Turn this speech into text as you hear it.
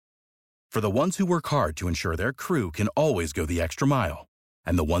For the ones who work hard to ensure their crew can always go the extra mile,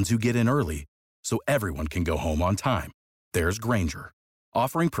 and the ones who get in early so everyone can go home on time, there's Grainger,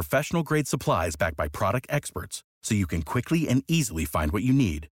 offering professional-grade supplies backed by product experts so you can quickly and easily find what you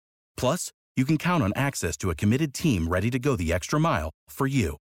need. Plus, you can count on access to a committed team ready to go the extra mile for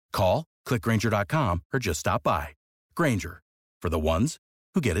you. Call, click Grainger.com, or just stop by. Grainger, for the ones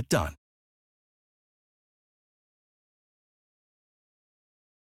who get it done.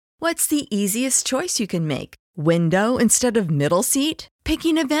 What's the easiest choice you can make? Window instead of middle seat?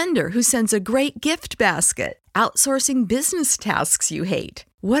 Picking a vendor who sends a great gift basket? Outsourcing business tasks you hate?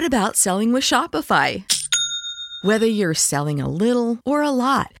 What about selling with Shopify? Whether you're selling a little or a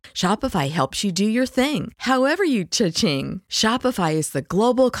lot, Shopify helps you do your thing, however you cha-ching. Shopify is the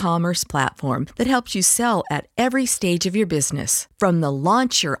global commerce platform that helps you sell at every stage of your business. From the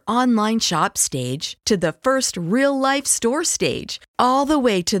launch your online shop stage to the first real-life store stage, all the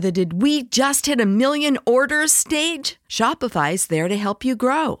way to the did we just hit 1 million orders stage. Shopify's there to help you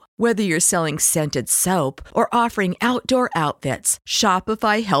grow. Whether you're selling scented soap or offering outdoor outfits,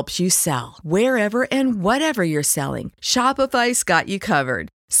 Shopify helps you sell. Wherever and whatever you're selling, Shopify's got you covered.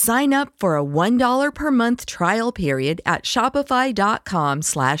 Sign up for a $1 per month trial period at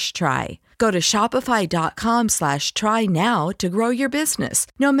shopify.com/try. Go to shopify.com/try now to grow your business,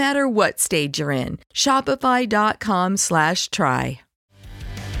 no matter what stage you're in. Shopify.com/try.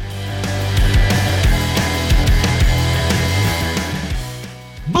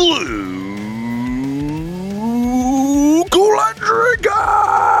 Blue Cooler Drinkers!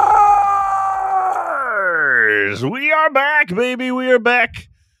 We are back, baby. We are back.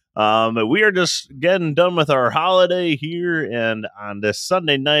 We are just getting done with our holiday here, and on this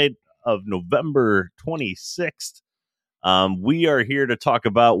Sunday night of November 26th, we are here to talk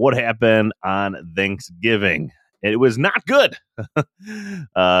about what happened on Thanksgiving. It was not good.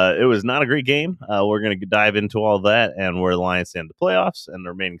 It was not a great game. We're going to dive into all that and where the Lions stand in the playoffs and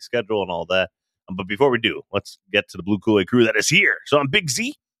the remaining schedule and all that. But before we do, let's get to the Blue Kool-Aid crew that is here. So I'm Big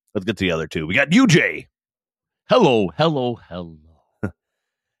Z. Let's get to the other two. We got UJ. Hello, hello, hello.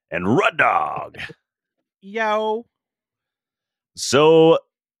 And Rud Dog. Yo. So,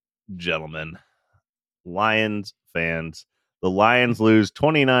 gentlemen, Lions fans, the Lions lose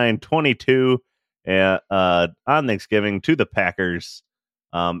 29-22 on Thanksgiving to the Packers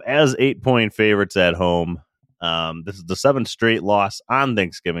as 8-point favorites at home. This is the 7th straight loss on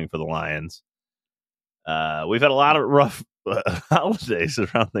Thanksgiving for the Lions. We've had a lot of rough holidays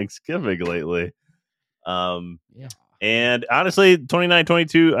around Thanksgiving lately. And honestly,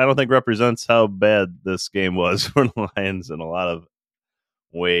 29-22, I don't think represents how bad this game was for the Lions in a lot of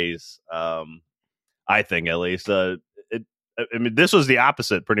ways. I think, at least. I mean, this was the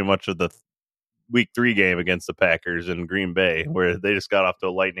opposite pretty much of the Week 3 game against the Packers in Green Bay, where they just got off to a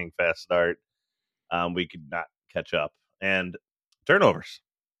lightning fast start. We could not catch up. And turnovers.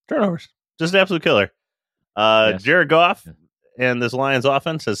 Just an absolute killer. Yes. Jared Goff and this Lions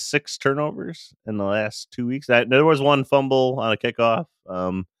offense has 6 turnovers in the last 2 weeks. There was one fumble on a kickoff.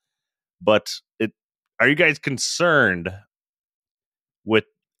 But are you guys concerned with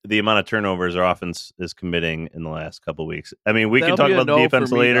the amount of turnovers our offense is committing in the last couple of weeks? I mean, we can talk about the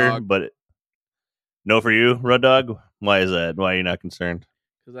defense later, but no for you, Rud Dog? Why is that? Why are you not concerned?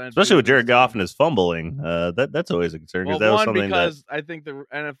 Especially with Jared Goff and his fumbling. That's always a concern. Well, that was one, something because I think the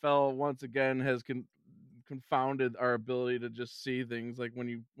NFL, once again, has confounded our ability to just see things. Like when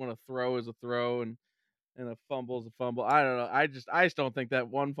you want to throw is a throw and a fumble is a fumble. I don't know. I just don't think that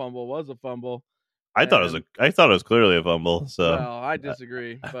one fumble was a fumble. I thought it was clearly a fumble. So well, I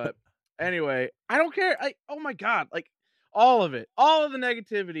disagree. But anyway, I don't care. Oh my God, like all of it, all of the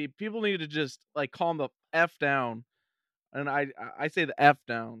negativity. People need to just like calm the F down. And I say the F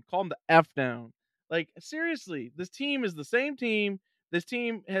down. Calm the F down. Like seriously, this team is the same team. This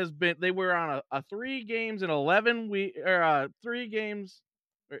team has been. They were on a 3 games in 11 week or 3 games.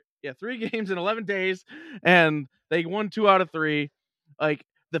 3 games in 11 days, and they won 2 out of 3. Like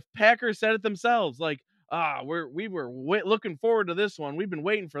the Packers said it themselves. Like we were looking forward to this one. We've been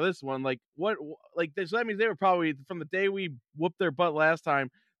waiting for this one. Like what? Like so that means they were probably from the day we whooped their butt last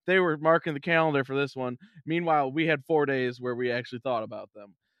time. They were marking the calendar for this one. Meanwhile, we had 4 days where we actually thought about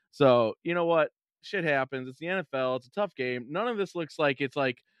them. So you know what? Shit happens. It's the NFL. It's a tough game. None of this looks like it's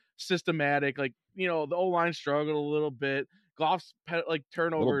like systematic. Like, you know, the O-line struggled a little bit. Goff's like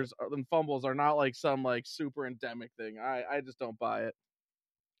turnovers and fumbles are not like some like super endemic thing. I just don't buy it.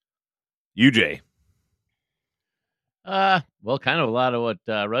 UJ. Well, kind of a lot of what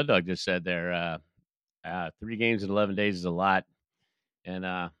Rud Dog just said there. 3 games in 11 days is a lot. And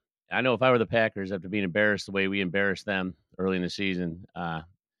I know if I were the Packers, after being embarrassed the way we embarrassed them early in the season,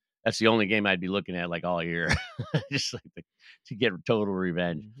 that's the only game I'd be looking at like all year, just like to get total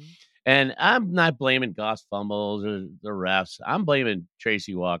revenge. Mm-hmm. And I'm not blaming Goss fumbles or the refs. I'm blaming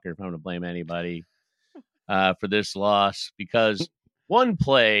Tracy Walker if I'm going to blame anybody for this loss, because one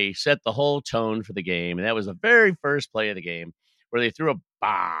play set the whole tone for the game, and that was the very first play of the game where they threw a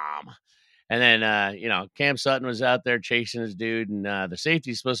bomb. And then, Cam Sutton was out there chasing his dude, and the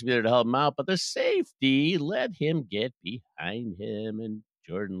safety's supposed to be there to help him out, but the safety let him get behind him, and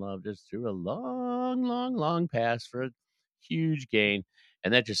Jordan Love just threw a long, long, long pass for a huge gain,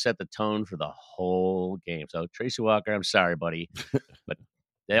 and that just set the tone for the whole game. So, Tracy Walker, I'm sorry, buddy, but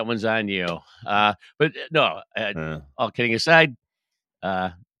that one's on you. But no, all kidding aside,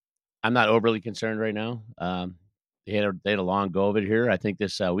 I'm not overly concerned right now. They had a long go of it here. I think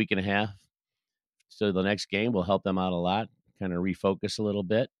this week and a half, so the next game will help them out a lot, kind of refocus a little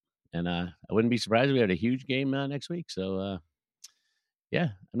bit. And I wouldn't be surprised if we had a huge game next week. So, yeah,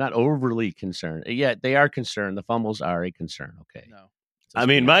 I'm not overly concerned. Yeah, they are concerned. The fumbles are a concern. Okay. No. I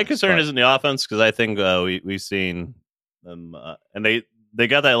mean, my concern isn't the offense, because I think we've seen them, and they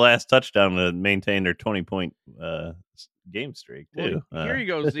got that last touchdown to maintain their 20-point game streak too. Well, here you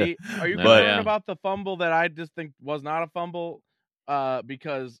go, Z. Are you No, concerned yeah. about the fumble that I just think was not a fumble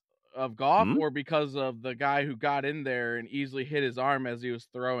because of Goff, or because of the guy who got in there and easily hit his arm as he was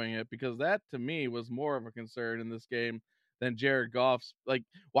throwing it? Because that, to me, was more of a concern in this game than Jared Goff's. Like,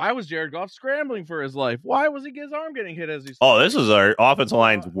 why was Jared Goff scrambling for his life? Why was his arm getting hit as he's this is our offensive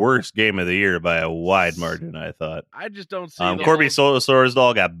line's worst game of the year by a wide margin, I thought. I just don't see Corby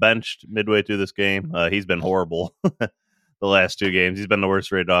Sorsdal got benched midway through this game. He's been horrible the last two games. He's been the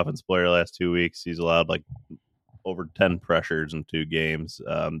worst rated offensive player the last 2 weeks. He's allowed like over 10 pressures in 2 games.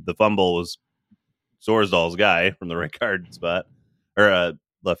 The fumble was Sorsdal's guy from the right guard spot, or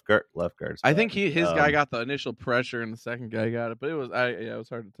left guard spot. I think his guy got the initial pressure and the second guy got it, but it was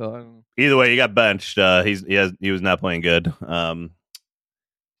hard to tell. I don't know. Either way, he got benched. He was not playing good. And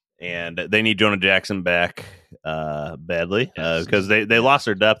they need Jonah Jackson back badly, because they lost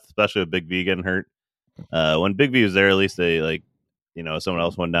their depth, especially with Big V getting hurt. When Big V was there, at least they someone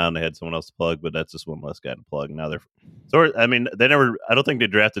else went down, they had someone else to plug, but that's just one less guy to plug. Now I don't think they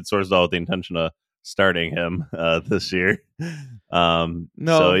drafted Sorsdal with the intention of starting him this year. No,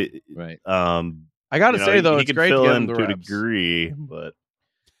 so, right. I got to say though, he it's can great fill to get in him the to a reps. degree, but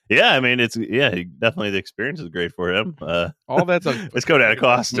yeah, I mean definitely the experience is great for him. All that's it's going at a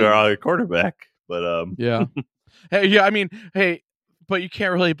cost to our quarterback, but yeah. But you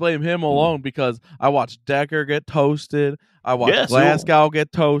can't really blame him alone, because I watched Decker get toasted. I watched Glasgow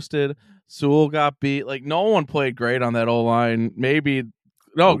get toasted. Sewell got beat. Like, no one played great on that O-line. It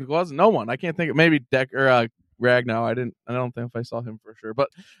wasn't no one. I can't think. Maybe Decker, Ragnow. I don't think if I saw him for sure. But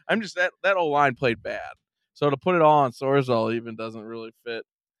I'm just that O-line played bad. So to put it all on Sorsdal even doesn't really fit.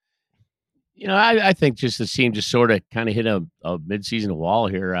 I think just the team just sort of kind of hit a midseason wall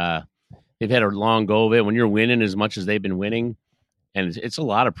here. They've had a long go of it. When you're winning as much as they've been winning, and it's a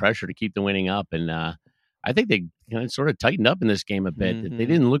lot of pressure to keep the winning up. And I think they kind of sort of tightened up in this game a bit. Mm-hmm. They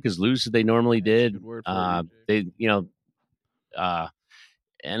didn't look as loose as they normally did. I've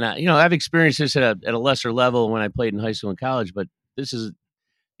experienced this at a lesser level when I played in high school and college, but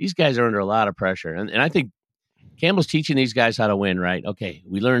these guys are under a lot of pressure. And I think Campbell's teaching these guys how to win, right? Okay,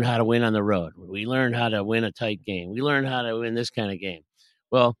 we learned how to win on the road. We learned how to win a tight game. We learned how to win this kind of game.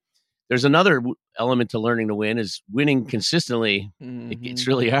 Well, there's another element to learning to win, is winning consistently. Mm-hmm. It's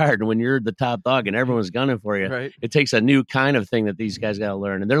really hard when you're the top dog and everyone's gunning for you. Right. It takes a new kind of thing that these guys got to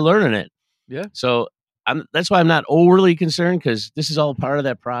learn, and they're learning it. Yeah. So that's why I'm not overly concerned, because this is all part of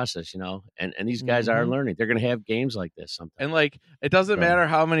that process, and these guys are learning. They're going to have games like this sometimes. And like, it doesn't matter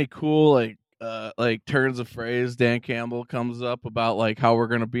how many cool turns of phrase Dan Campbell comes up about, like how we're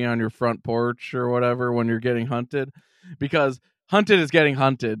going to be on your front porch or whatever when you're getting hunted, because hunted is getting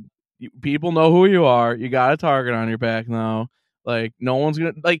hunted. People know who you are. You got a target on your back now. Like, no one's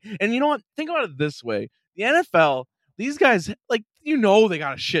gonna and you know what? Think about it this way: the NFL, these guys, they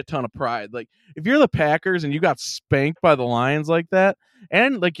got a shit ton of pride. Like, if you're the Packers and you got spanked by the Lions like that,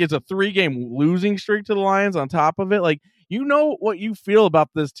 and it's a 3-game losing streak to the Lions on top of it, you know what you feel about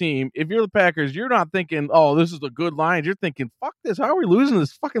this team. If you're the Packers, you're not thinking, oh, this is a good Lions. You're thinking, fuck this. How are we losing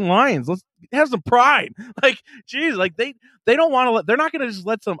this fucking Lions? Let's have some pride. They don't want to they're not going to just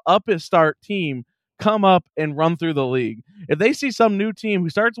let some upstart team come up and run through the league. If they see some new team who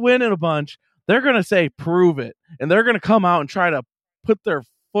starts winning a bunch, they're going to say, prove it. And they're going to come out and try to put their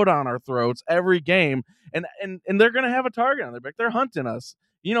foot on our throats every game. And they're going to have a target on their back. They're hunting us.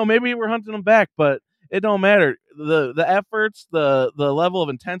 Maybe we're hunting them back, but it don't matter. The efforts, the level of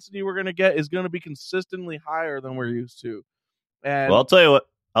intensity we're going to get is going to be consistently higher than we're used to. And I'll tell you what.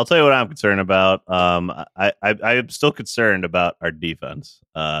 I'll tell you what I'm concerned about. I'm still concerned about our defense.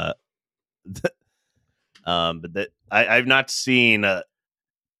 But I've not seen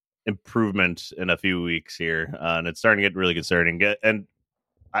improvement in a few weeks here, and it's starting to get really concerning. And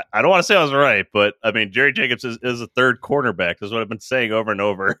I don't want to say I was right, but I mean, Jerry Jacobs is a third cornerback. That's what I've been saying over and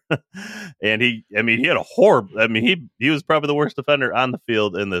over. And he had a horrible. I mean, he was probably the worst defender on the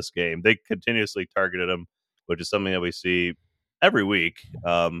field in this game. They continuously targeted him, which is something that we see every week. He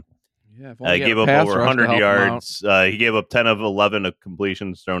gave up over 100 yards. He gave up 10 of 11 of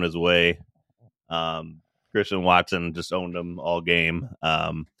completions thrown his way. Christian Watson just owned him all game.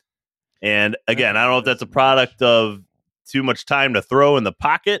 And again, I don't know if that's a product of too much time to throw in the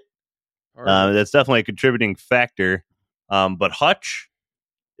pocket. That's definitely a contributing factor. But Hutch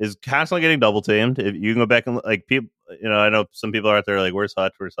is constantly getting double teamed. If you can go back and like people, I know some people are out there like, "Where's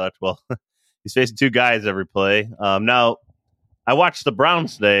Hutch? Where's Hutch?" Well, he's facing two guys every play. Now, I watched the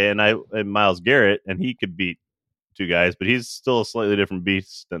Browns today, and Myles Garrett, and he could beat two guys, but he's still a slightly different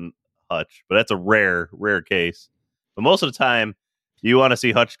beast than Hutch. But that's a rare case. But most of the time, you want to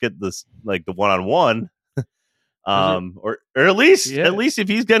see Hutch get this like the one-on-one. Or at least if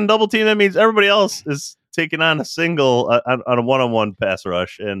he's getting double teamed, that means everybody else is taking on a single on a one-on-one pass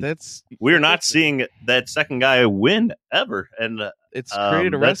rush, and we're not seeing that second guy win ever. And it's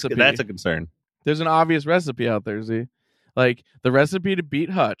created a recipe. That's a concern. There's an obvious recipe out there, Z. Like the recipe to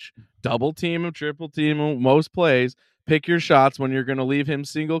beat Hutch: double team him, triple team him, most plays. Pick your shots when you're going to leave him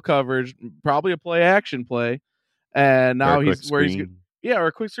single coverage, probably a play action play, and now or a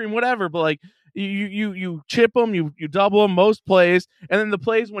quick screen, whatever. But like. You chip him, you double him most plays, and then the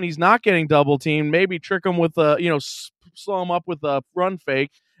plays when he's not getting double teamed, maybe trick him with slow him up with a run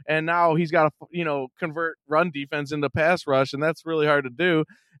fake, and now he's got to convert run defense into pass rush, and that's really hard to do.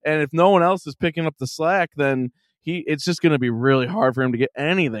 And if no one else is picking up the slack, then it's just going to be really hard for him to get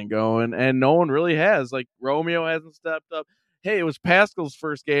anything going, and no one really has. Like Romeo hasn't stepped up. Hey, it was Pascal's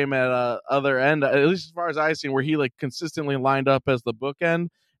first game at other end, at least as far as I've seen, where he like consistently lined up as the bookend.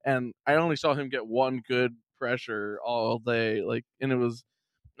 And I only saw him get one good pressure all day. And it was,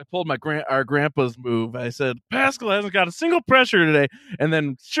 I pulled our grandpa's move. I said, Pascal hasn't got a single pressure today. And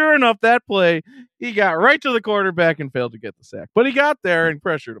then sure enough, that play, he got right to the quarterback and failed to get the sack. But he got there and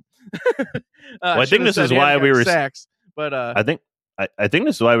pressured him. I think this is why we were sacks. But I think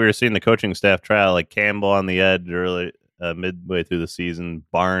this is why we were seeing the coaching staff trial like Campbell on the edge early, midway through the season.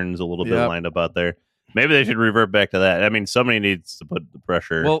 Barnes a little bit lined up out there. Maybe they should revert back to that. I mean, somebody needs to put the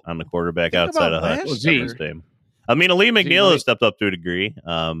pressure on the quarterback outside of Hutch. I mean, Ali McNeil has stepped up to a degree.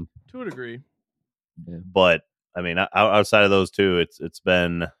 To a degree. But, I mean, outside of those two, it's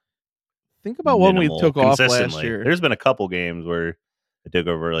been think about when we took off last year. There's been a couple games where they took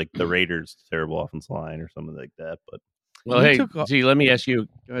over, like, the Raiders' terrible offensive line or something like that. But let me ask you.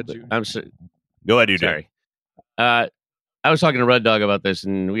 Go ahead, Jude. Go ahead, you. Sorry. I was talking to Red Dog about this,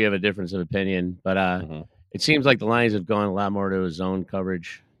 and we have a difference of opinion. But it seems like the Lions have gone a lot more to a zone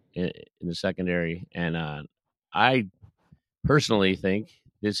coverage in the secondary, and I personally think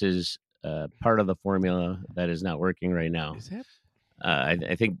this is part of the formula that is not working right now. Is that?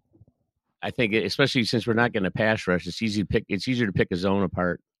 I think, especially since we're not getting a pass rush, it's easier to pick a zone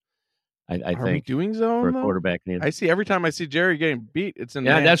apart. I Are think we doing zone for a though? Quarterback. I see every time I see Jerry getting beat, it's in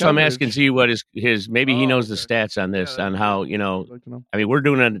that's coverage. what I'm asking. See what his maybe he knows the stats on this on how I mean, we're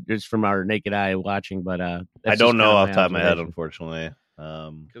doing it just from our naked eye watching, but I don't know off the top of my head, unfortunately.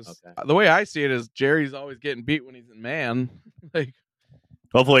 Because the way I see it is Jerry's always getting beat when he's in man. Like,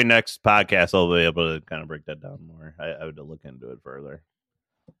 hopefully next podcast I'll be able to kind of break that down more. I would look into it further.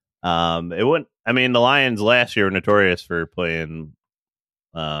 It wouldn't. I mean, the Lions last year were notorious for playing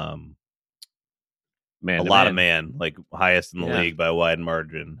a lot of man, like highest in the league by a wide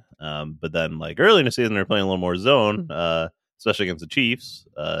margin. But then, like early in the season, they're playing a little more zone, especially against the Chiefs.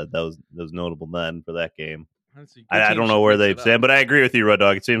 That was notable then for that game. I don't know where they stand, but I agree with you, Red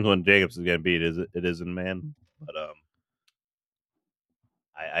Dog. It seems when Jacobs is getting beat, it is in man. But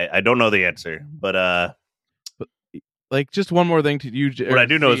I don't know the answer. But like just one more thing to you. What I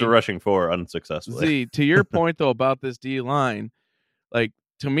do know is we're rushing for unsuccessfully. See, to your point though about this D line, like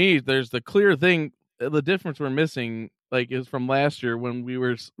to me, there's the clear thing. The difference we're missing, like, is from last year when we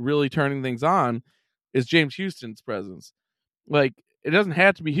were really turning things on, is James Houston's presence. Like, it doesn't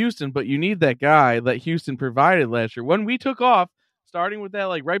have to be Houston, but you need that guy that Houston provided last year. When we took off, starting with that,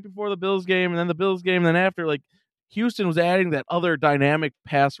 like, right before the Bills game, and then the Bills game, and then after, like, Houston was adding that other dynamic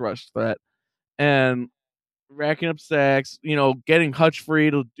pass rush threat and racking up sacks, getting Hutch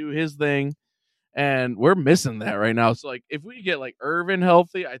free to do his thing, and we're missing that right now. So, like, if we get, like, Irvin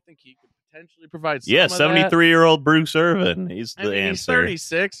healthy, I think he could potentially provide some Yeah, of that. 73-year-old Bruce Irvin. He's the answer. He's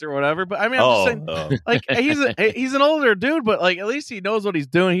 36 or whatever, but I mean, I'm just saying, like, he's an older dude, but like, at least he knows what he's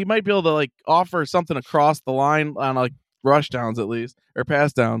doing. He might be able to like offer something across the line on like rush downs at least, or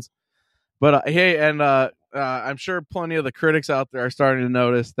pass downs. But hey, and I'm sure plenty of the critics out there are starting to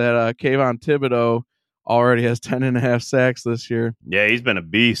notice that Kayvon Thibodeau already has 10.5 sacks this year. Yeah, he's been a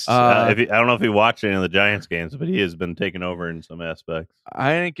beast. I don't know if he watched any of the Giants games, but he has been taking over in some aspects.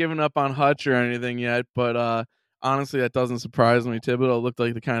 I ain't giving up on Hutch or anything yet, but honestly, that doesn't surprise me. Thibodeau looked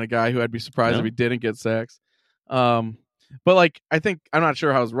like the kind of guy who I'd be surprised if he didn't get sacks. But like, I'm not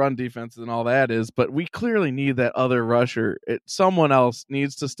sure how his run defense and all that is, but we clearly need that other rusher. Someone else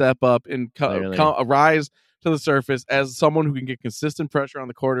needs to step up and rise to the surface as someone who can get consistent pressure on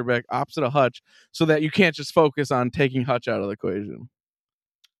the quarterback opposite of Hutch, so that you can't just focus on taking Hutch out of the equation.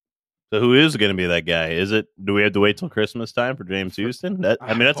 So who is going to be that guy? Do we have to wait till Christmas time for James Houston?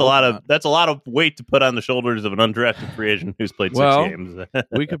 That's a lot of weight to put on the shoulders of an undrafted free agent who's played 6 games.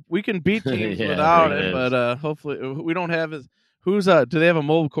 we can beat teams without it, but hopefully we don't have his. Do they have a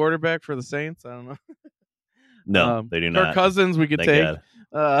mobile quarterback for the Saints? I don't know. No, they do not. Kirk Cousins we could take.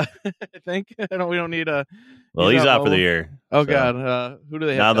 I think we don't need a. Well, he's out for the year. Oh so. God, who do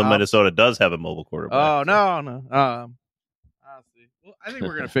they have now? The Minnesota does have a mobile quarterback. Oh so. No. Honestly, well, I think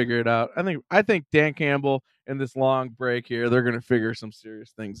we're gonna figure it out. I think Dan Campbell in this long break here, they're gonna figure some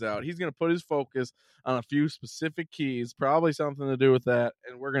serious things out. He's gonna put his focus on a few specific keys, probably something to do with that,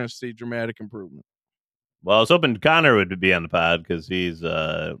 and we're gonna see dramatic improvement. Well, I was hoping Connor would be on the pod because he's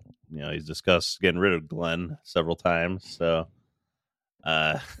he's discussed getting rid of Glenn several times. So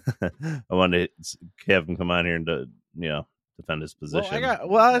I wanted to have him come on here and defend his position.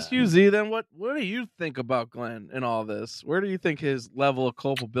 I'll ask you, Z. Then what do you think about Glenn in all this? Where do you think his level of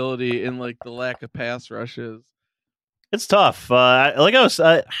culpability in like the lack of pass rush is? It's tough. I think I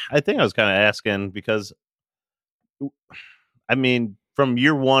was kind of asking because, I mean, from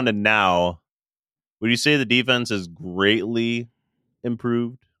year one and now. Would you say the defense is greatly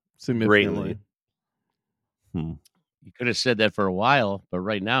improved? Significantly. Greatly. You could have said that for a while, but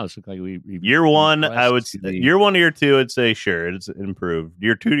right now it's like we year one. I would year 1 to year 2. I'd say sure it's improved.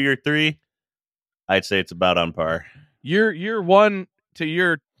 Year 2 to year 3, I'd say it's about on par. Year 1 to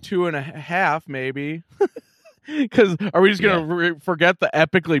year 2.5, maybe. Because are we just gonna forget the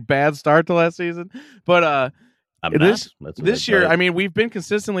epically bad start to last season? But this year, I mean, we've been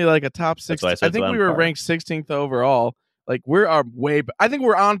consistently like a top 6. I think we were ranked 16th overall. Like we're I think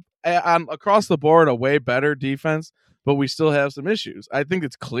we're on across the board a way better defense, but we still have some issues. I think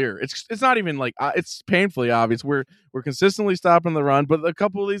it's clear. It's not even like it's painfully obvious. We're consistently stopping the run, but a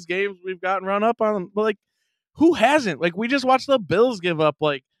couple of these games we've gotten run up on. But like, who hasn't? Like we just watched the Bills give up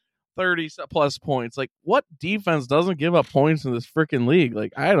like 30 plus points. Like what defense doesn't give up points in this freaking league?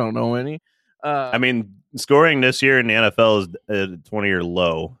 Like I don't know any. I mean, scoring this year in the NFL is a 20-year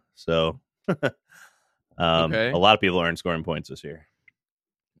low. So a lot of people aren't scoring points this year.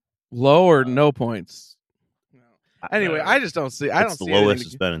 Low or no points? Anyway, I just don't see. I don't see the lowest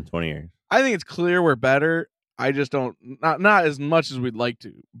it's been in 20 years. I think it's clear we're better. I just don't not as much as we'd like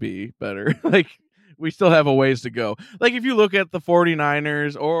to be better. Like we still have a ways to go. Like if you look at the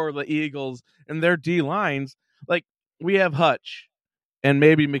 49ers or the Eagles and their D lines, like we have Hutch. And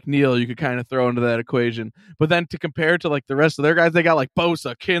maybe McNeil you could kind of throw into that equation. But then to compare to like the rest of their guys, they got like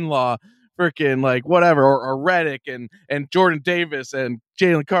Bosa, Kinlaw, freaking like whatever, or Reddick and Jordan Davis and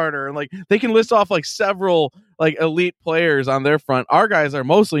Jalen Carter. And like they can list off like several like elite players on their front. Our guys are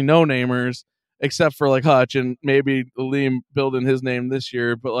mostly no-namers except for like Hutch and maybe Liam building his name this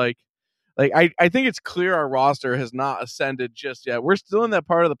year. But like I think it's clear our roster has not ascended just yet. We're still in that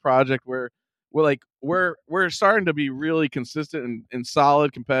part of the project where we're starting to be really consistent and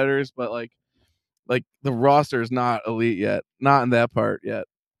solid competitors, but like the roster is not elite yet, not in that part yet,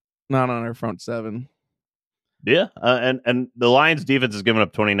 not on our front 7. Yeah, and the Lions defense has given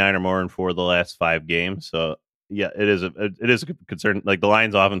up 29 or more in 4 of the last 5 games. So yeah, it is a concern. Like the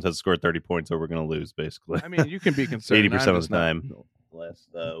Lions offense has scored 30 points, so we're going to lose basically. I mean, you can be concerned 80% of the time last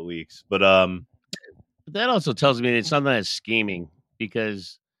weeks, but that also tells me it's something that's scheming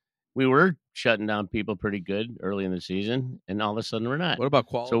because we were shutting down people pretty good early in the season, and all of a sudden we're not. What about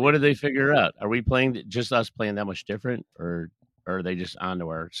quality? So what did they figure out? Are we playing just us playing that much different, or are they just onto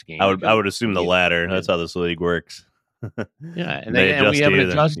our scheme? I would assume the latter. That's how this league works. Yeah, and we haven't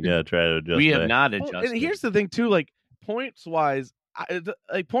adjusted. Yeah, try to adjust. We have not adjusted. And here's the thing too, like points wise,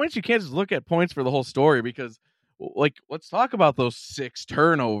 like points you can't just look at points for the whole story because like let's talk about those 6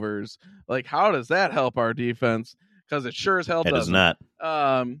 turnovers. Like how does that help our defense? Because it sure as hell does not.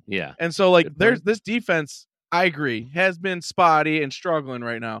 Yeah. And so like there's this defense, I agree, has been spotty and struggling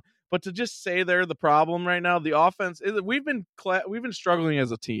right now. But to just say they're the problem right now, the offense is we've been struggling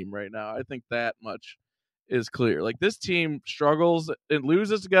as a team right now. I think that much is clear. Like this team struggles, it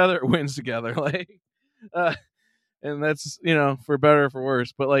loses together, it wins together. Like, and that's for better or for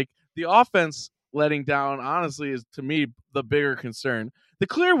worse. But like the offense letting down, honestly, is to me the bigger concern. The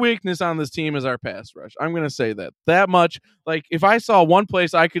clear weakness on this team is our pass rush. I'm going to say that much. Like if I saw one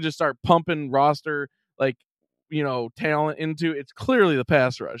place I could just start pumping roster talent into, it's clearly the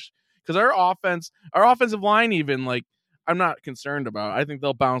pass rush. Because our offensive line, even like I'm not concerned about. I think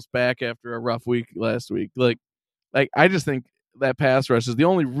they'll bounce back after a rough week last week. Like I just think that pass rush is the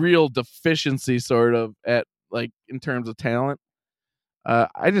only real deficiency sort of at like in terms of talent.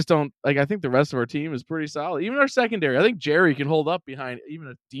 I just don't like. I think the rest of our team is pretty solid. Even our secondary, I think Jerry can hold up behind even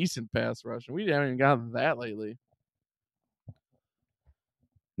a decent pass rush, and we haven't even gotten that lately.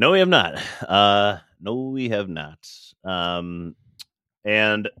 No, we have not.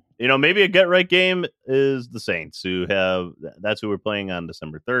 And maybe a get right game is the Saints, that's who we're playing on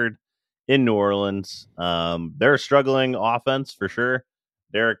December 3rd in New Orleans. They're a struggling offense for sure.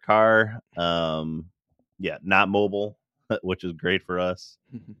 Derek Carr, not mobile, which is great for us.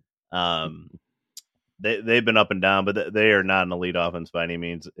 They've been up and down, but they are not an elite offense by any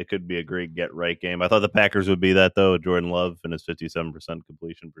means. It could be a great get right game. I thought the Packers would be that though. Jordan Love and his 57%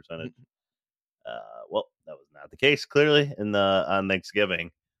 completion percentage. Well, that was not the case clearly on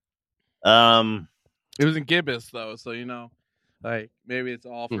Thanksgiving. It was in Gibbous though, so like maybe it's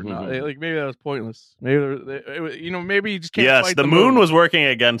all for nothing. Like maybe that was pointless. Maybe maybe you just can't. Yes, fight the moon was working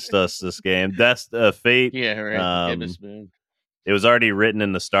against us this game. That's fate. Yeah, right. Gibbous moon. It was already written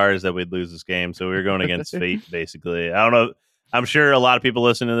in the stars that we'd lose this game, so we were going against fate, basically. I don't know. I'm sure a lot of people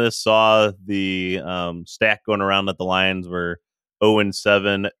listening to this saw the stat going around that the Lions were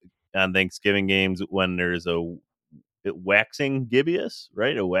 0-7 on Thanksgiving games when there's a waxing gibbous,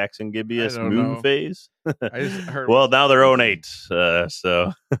 right? A waxing gibbous moon phase. I just heard. Well, now they're 0-8,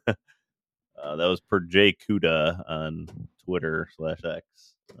 so that was per Jay Kuda on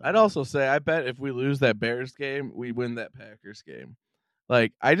Twitter/X. I'd also say, I bet if we lose that Bears game, we win that Packers game.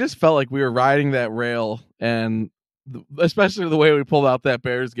 Like, I just felt like we were riding that rail, and especially the way we pulled out that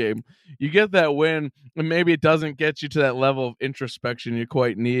Bears game. You get that win, and maybe it doesn't get you to that level of introspection you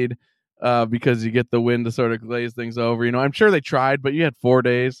quite need because you get the win to sort of glaze things over. I'm sure they tried, but you had 4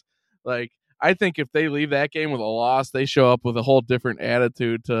 days. Like, I think if they leave that game with a loss, they show up with a whole different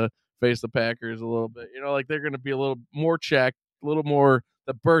attitude to face the Packers a little bit. Like they're going to be a little more checked, a little more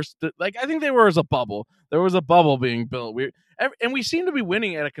the burst. Like I think there was a bubble. There was a bubble being built. And we seem to be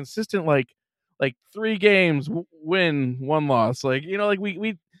winning at a consistent like 3 games win, 1 loss. Like like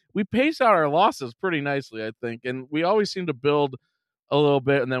we pace out our losses pretty nicely, I think, and we always seem to build a little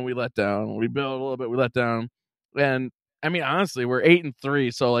bit and then we let down. We build a little bit, we let down, and I mean honestly, we're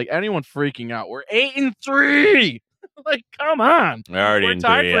 8-3. So like anyone freaking out, we're 8-3. Like, come on. We're already in 3.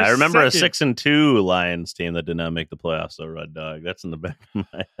 I remember a 6-2 Lions team that did not make the playoffs, so Red Dog. That's in the back of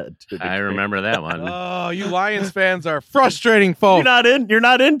my head. I remember that one. Oh, you Lions fans are frustrating folks. You're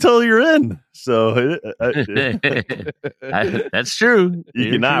not in till you're in. So that's true.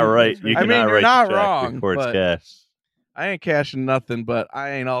 You cannot write. You're not wrong. But cash. I ain't cashing nothing, but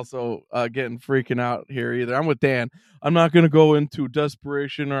I ain't also getting freaking out here either. I'm with Dan. I'm not going to go into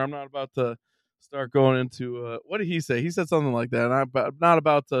desperation, or I'm not about to start going into what did he say? He said something like that. And I'm not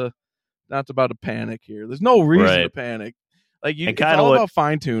about to panic here. There's no reason to panic. Like it's all about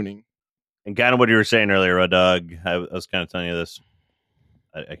fine tuning. And kind of what you were saying earlier, Red Dog. I was kind of telling you this.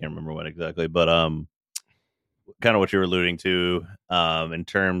 I can't remember what exactly, but kind of what you were alluding to in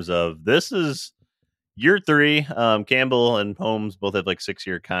terms of this is year 3. Campbell and Holmes both have like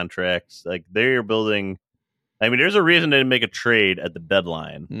 6-year contracts. Like they're building. I mean, there's a reason they didn't make a trade at the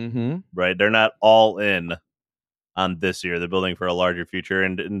deadline, right? They're not all in on this year. They're building for a larger future.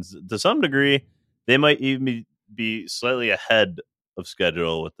 And to some degree, they might even be slightly ahead of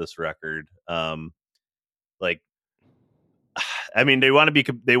schedule with this record. I mean, they want to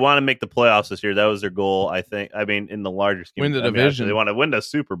make the playoffs this year. That was their goal, I think. I mean, in the larger scheme. Win the division. They want to win the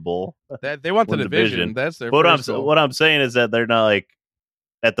Super Bowl. They want the division. That's their first goal. What I'm saying is that they're not like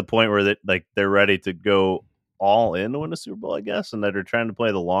at the point where they're ready to go all in to win a Super Bowl, I guess, and that are trying to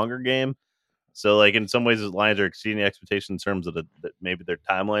play the longer game. So, like in some ways, the Lions are exceeding expectations in terms of maybe their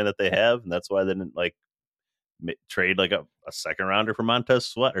timeline that they have, and that's why they didn't like trade like a second rounder for Montez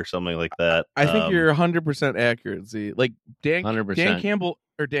Sweat or something like that. I think you're 100% accurate. See, like Dan Campbell,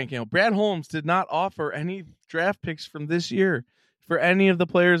 Brad Holmes did not offer any draft picks from this year for any of the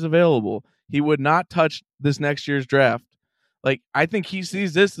players available. He would not touch this next year's draft. Like, I think he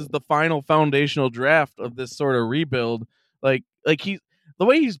sees this as the final foundational draft of this sort of rebuild. Like the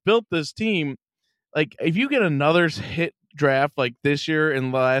way he's built this team, like if you get another hit draft like this year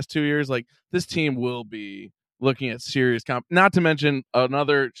in the last 2 years, like this team will be looking at serious comp. Not to mention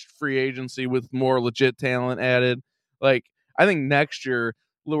another free agency with more legit talent added. Like I think next year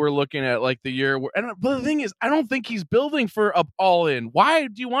we're looking at like the year where. But the thing is, I don't think he's building for a all in. Why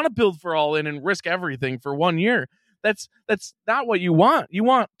do you want to build for all in and risk everything for 1 year? That's not what you want. You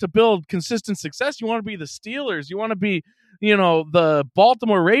want to build consistent success. You want to be the Steelers. You want to be, the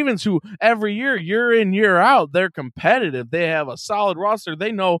Baltimore Ravens, who every year in, year out, they're competitive. They have a solid roster.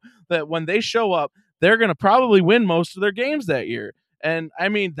 They know that when they show up, they're going to probably win most of their games that year. And I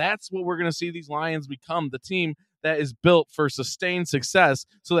mean, that's what we're going to see these Lions become, the team that is built for sustained success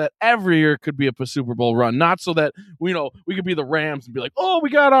so that every year could be a Super Bowl run, not so that, we could be the Rams and be like, oh, we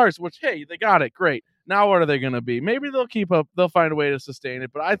got ours, which, hey, they got it. Great. Now what are they going to be? Maybe they'll keep up. They'll find a way to sustain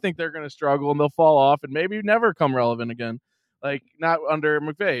it, but I think they're going to struggle and they'll fall off and maybe never come relevant again. Like not under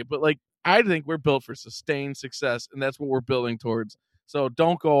McVay, but like I think we're built for sustained success, and that's what we're building towards. So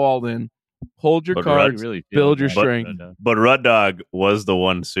don't go all in. Hold your cards. Really build your strength. But Rud Dog was the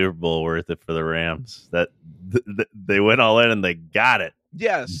one Super Bowl worth it for the Rams. That they went all in and they got it.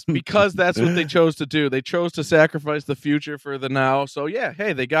 Yes, because that's what they chose to do. They chose to sacrifice the future for the now. So yeah,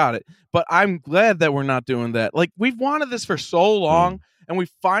 hey, they got it. But I'm glad that we're not doing that. Like we've wanted this for so long. And we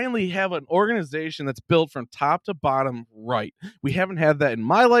finally have an organization that's built from top to bottom right. We haven't had that in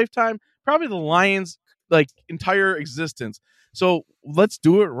my lifetime, probably the Lions' like entire existence. So let's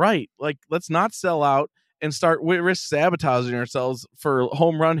do it right. Like let's not sell out and start risk sabotaging ourselves for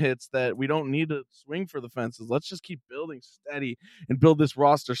home run hits that we don't need to swing for the fences. Let's just keep building steady and build this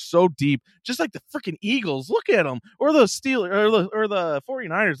roster so deep, just like the freaking Eagles. Look at them, or the Steelers, or the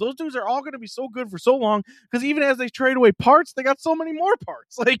 49ers. Those dudes are all going to be so good for so long because even as they trade away parts, they got so many more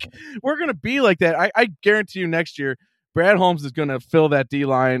parts. Like we're going to be like that. I guarantee you next year, Brad Holmes is going to fill that D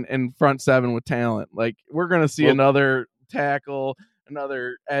line and front seven with talent. Like we're going to see another tackle,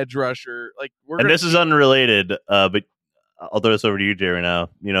 another edge rusher. Like this is unrelated, but I'll throw this over to you, Jerry. Now,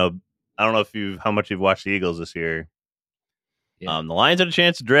 I don't know how much you've watched the Eagles this year. Yeah. The Lions had a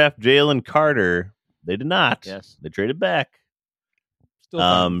chance to draft Jalen Carter. They did not. Yes, they traded back.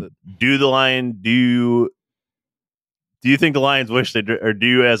 Still do you think the Lions wish or do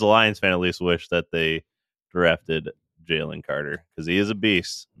you, as a Lions fan, at least wish that they drafted Jalen Carter because he is a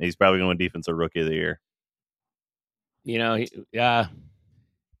beast? He's probably going to win Defensive Rookie of the Year. I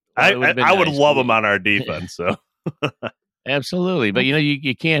would love him on our defense. So absolutely, but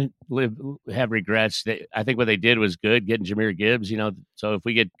you can't have regrets. I think what they did was good, getting Jahmyr Gibbs. So if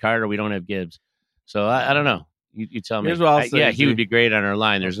we get Carter, we don't have Gibbs. So I don't know. You tell me. Here's what I'll say, he would be great on our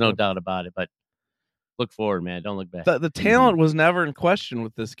line. There's no doubt about it. But look forward, man. Don't look back. The talent was never in question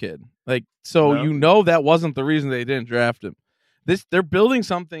with this kid. That wasn't the reason they didn't draft him. They're building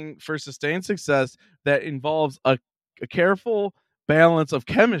something for sustained success that involves a careful balance of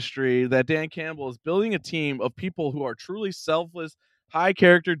chemistry that Dan Campbell is building a team of people who are truly selfless, high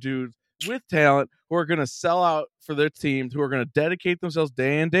character dudes with talent who are going to sell out for their teams, who are going to dedicate themselves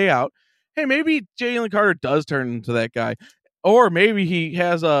day in, day out. Hey, maybe Jalen Carter does turn into that guy. Or maybe he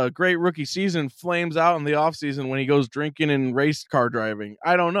has a great rookie season, flames out in the offseason when he goes drinking and race car driving.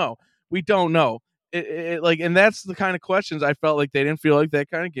 I don't know. We don't know. And that's the kind of questions I felt like they didn't feel like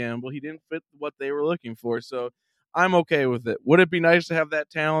that kind of gamble. He didn't fit what they were looking for. So I'm okay with it. Would it be nice to have that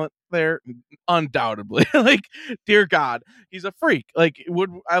talent there? Undoubtedly. Like, dear God, he's a freak. Like,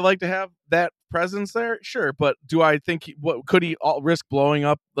 would I like to have that presence there? Sure. But do I think could he risk blowing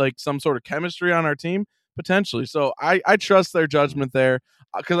up like some sort of chemistry on our team? Potentially. So I trust their judgment there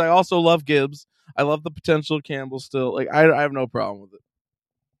because I also love Gibbs. I love the potential of Campbell still. Like, I have no problem with it.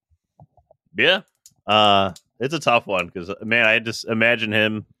 Yeah. It's a tough one because, man, I just imagine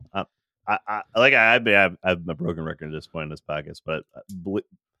him. I have a broken record at this point in this podcast, but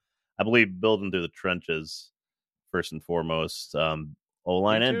I believe building through the trenches first and foremost,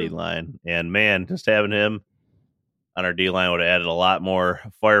 O-line and D-line. And, man, just having him on our D-line would have added a lot more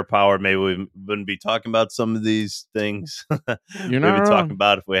firepower. Maybe we wouldn't be talking about some of these things. You're not wrong. Talking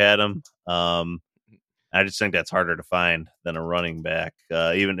about if we had them. I just think that's harder to find than a running back.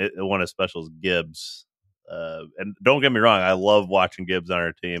 Even one as special as Gibbs. And don't get me wrong, I love watching Gibbs on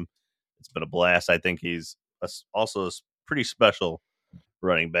our team. It's been a blast. I think he's also a pretty special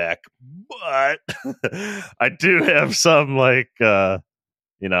running back. But I do have some,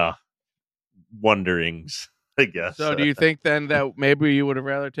 wonderings, I guess. So do you think then that maybe you would have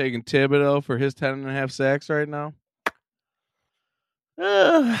rather taken Thibodeau for his 10.5 sacks right now?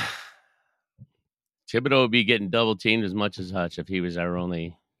 Thibodeau would be getting double teamed as much as Hutch if he was our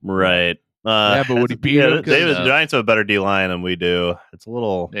only. Right. Yeah, but would he beat him? 'Cause, David, the Giants have a better D line than we do. It's a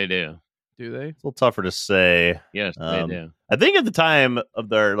little. They do. Do they? It's a little tougher to say. Yes, they do. I think at the time of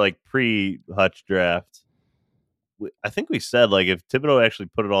their pre-Hutch draft, I think we said if Thibodeau actually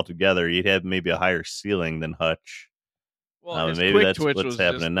put it all together, he'd have maybe a higher ceiling than Hutch. Well, his maybe quick that's twitch what's was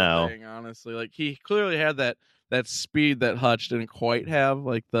happening just now. the thing, honestly, he clearly had that speed that Hutch didn't quite have,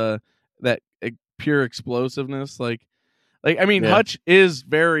 that pure explosiveness. Hutch is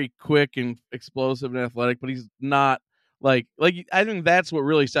very quick and explosive and athletic, but he's not I think that's what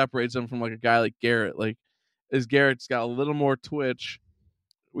really separates him from a guy like Garrett. Is Garrett's got a little more twitch,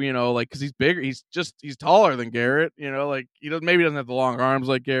 because he's bigger. He's taller than Garrett. He maybe doesn't have the long arms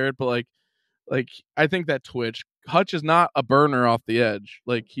like Garrett, but I think that twitch. Hutch is not a burner off the edge.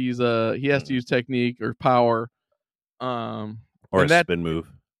 He has to use technique or power, or a spin move.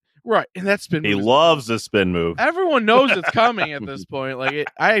 Right, and that spin move. He loves the spin move. Everyone knows it's coming at this point.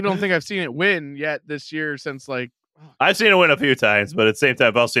 I don't think I've seen it win yet this year since I've seen it win a few times, but at the same time,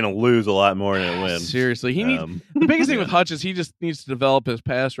 I've also seen it lose a lot more than it wins. Seriously, he needs the biggest thing with Hutch is he just needs to develop his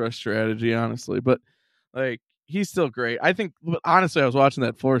pass rush strategy. Honestly, but he's still great. I think, but honestly, I was watching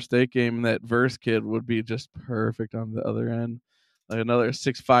that Florida State game, and that Verse kid would be just perfect on the other end. Another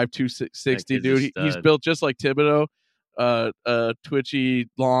 6'5", 260 dude. He's built just like Thibodeau. A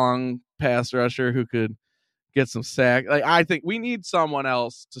twitchy, long pass rusher who could get some sack. I think we need someone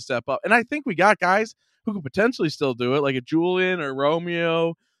else to step up, and I think we got guys who could potentially still do it, like a Julian or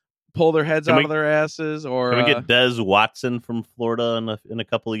Romeo, pull their heads out of their asses. Or can we get Des Watson from Florida in a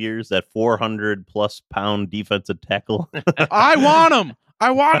couple of years? That 400+ pound defensive tackle. I want him.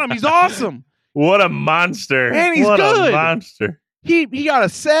 He's awesome. What a monster! And he's good. A monster. He got a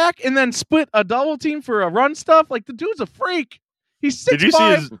sack and then split a double team for a run stuff. The dude's a freak. He's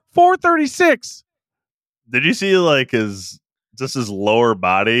 6'5", 436. Did you see his lower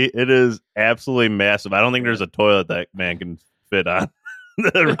body? It is absolutely massive. I don't think there's a toilet that man can fit on.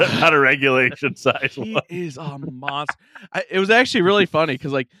 Not a regulation size. He is a monster. It was actually really funny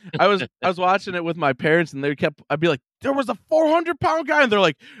because I was watching it with my parents, and I'd be like, there was a 400-pound guy, and they're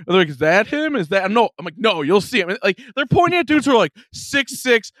like, is that him? Is that no? I'm like, no, you'll see him. They're pointing at dudes who are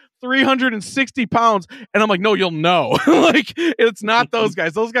 6'6", 360 pounds, and I'm like, no, you'll know. It's not those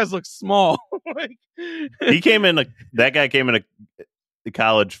guys. Those guys look small. That guy came into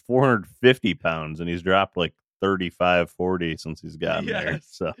college 450 pounds, and he's dropped 35, 40 since he's gotten there.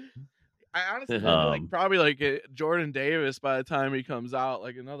 So I honestly think probably Jordan Davis by the time he comes out,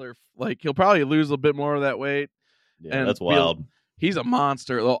 he'll probably lose a bit more of that weight. Yeah, and that's wild. He's a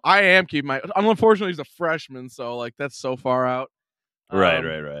monster. Though I am keeping unfortunately he's a freshman, so that's so far out.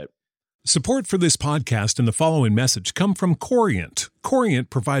 Right. Support for this podcast and the following message come from Corient. Corient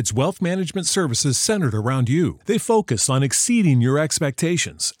provides wealth management services centered around you. They focus on exceeding your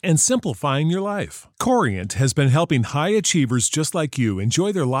expectations and simplifying your life. Corient has been helping high achievers just like you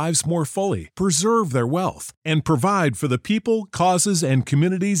enjoy their lives more fully, preserve their wealth, and provide for the people, causes, and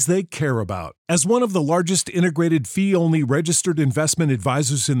communities they care about. As one of the largest integrated fee-only registered investment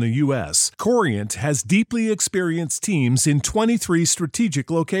advisors in the U.S., Corient has deeply experienced teams in 23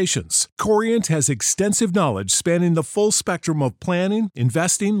 strategic locations. Corient has extensive knowledge spanning the full spectrum of planning,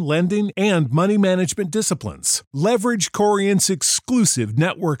 investing, lending, and money management disciplines. Leverage Corient's exclusive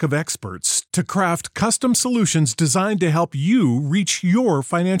network of experts to craft custom solutions designed to help you reach your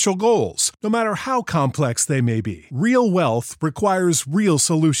financial goals, no matter how complex they may be. Real wealth requires real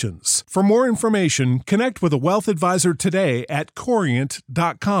solutions. For more information, connect with a wealth advisor today at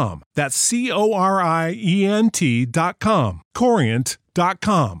Corient.com. That's Corient.com.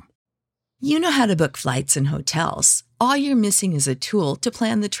 Corient.com. You know how to book flights and hotels. All you're missing is a tool to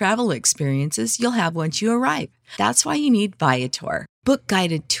plan the travel experiences you'll have once you arrive. That's why you need Viator. Book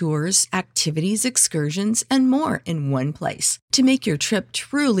guided tours, activities, excursions, and more in one place to make your trip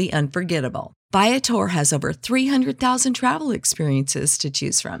truly unforgettable. Viator has over 300,000 travel experiences to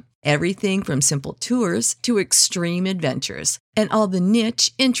choose from. Everything from simple tours to extreme adventures and all the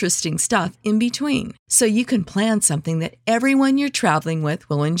niche, interesting stuff in between. So you can plan something that everyone you're traveling with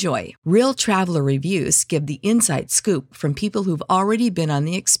will enjoy. Real traveler reviews give the inside scoop from people who've already been on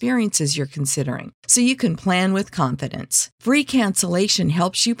the experiences you're considering. So you can plan with confidence. Free cancellation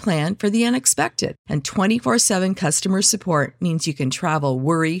helps you plan for the unexpected. And 24/7 customer support means you can travel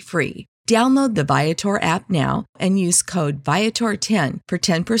worry-free. Download the Viator app now and use code Viator10 for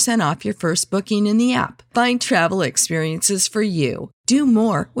 10% off your first booking in the app. Find travel experiences for you. Do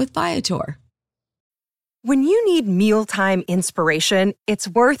more with Viator. When you need mealtime inspiration, it's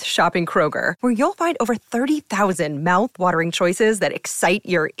worth shopping Kroger, where you'll find over 30,000 mouth-watering choices that excite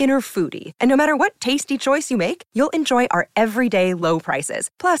your inner foodie. And no matter what tasty choice you make, you'll enjoy our everyday low prices,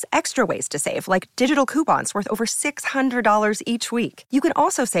 plus extra ways to save, like digital coupons worth over $600 each week. You can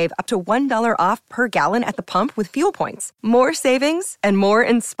also save up to $1 off per gallon at the pump with fuel points. More savings and more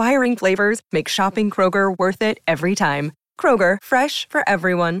inspiring flavors make shopping Kroger worth it every time. Kroger, fresh for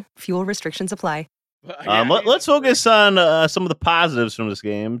everyone. Fuel restrictions apply. Let's focus on some of the positives from this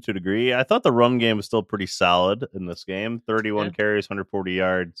game to a degree. I thought the run game was still pretty solid in this game. 31 carries, 140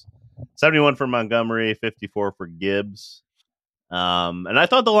 yards, 71 for Montgomery, 54 for Gibbs. And I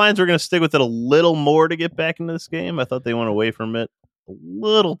thought the Lions were going to stick with it a little more to get back into this game. I thought they went away from it a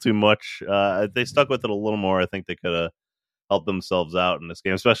little too much. If they stuck with it a little more, I think they could have helped themselves out in this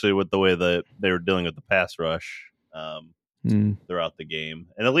game, especially with the way that they were dealing with the pass rush throughout the game.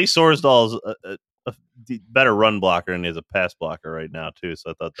 And at least Sorsdal's a better run blocker than he is a pass blocker right now too, so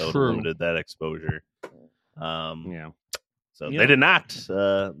I thought that would have limited that exposure. So they did not.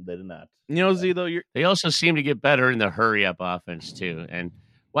 They did not. Z, though, they also seem to get better in the hurry up offense too. And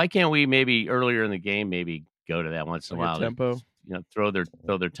why can't we maybe earlier in the game maybe go to that once in a while? Tempo. Throw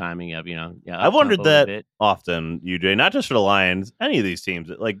their timing up. I've wondered that often, UJ. Not just for the Lions, any of these teams.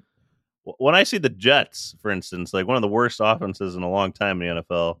 Like when I see the Jets, for instance, like one of the worst offenses in a long time in the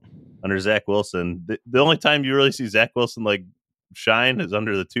NFL. Under Zach Wilson, the only time you really see Zach Wilson like shine is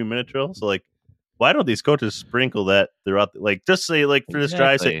under the 2-minute drill. So like, why don't these coaches sprinkle that throughout? Just say like for this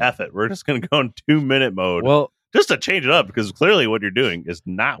drive, say F it. We're just going to go in 2-minute mode. Well, just to change it up because clearly what you're doing is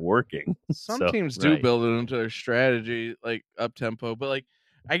not working. Some teams do build it into their strategy, like up tempo, but like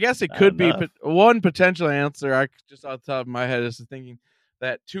I guess it could be one potential answer. I just off the top of my head is thinking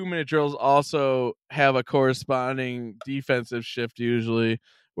that 2-minute drills also have a corresponding defensive shift usually,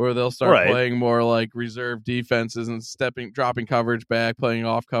 where they'll start playing more like reserve defenses and dropping coverage back, playing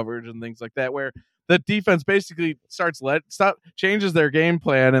off coverage and things like that, where the defense basically changes their game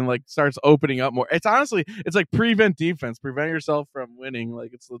plan and like starts opening up more. It's honestly, it's like prevent defense, prevent yourself from winning.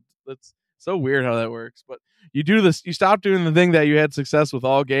 Like it's so weird how that works, but you do this, you stop doing the thing that you had success with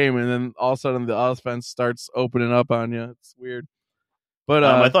all game. And then all of a sudden the offense starts opening up on you. It's weird. But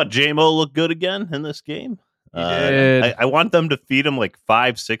I thought J-Mo looked good again in this game. I want them to feed him like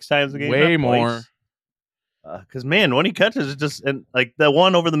 5-6 times a game. Way more. Because man, when he catches it, just and like the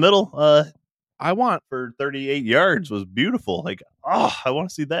one over the middle, I want for 38 yards was beautiful. Like, I want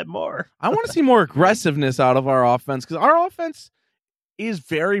to see that more. I want to see more aggressiveness out of our offense because our offense is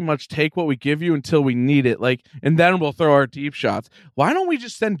very much take what we give you until we need it. Like, and then we'll throw our deep shots. Why don't we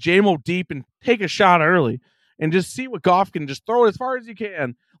just send J-Mo deep and take a shot early and just see what Goff can just throw it as far as he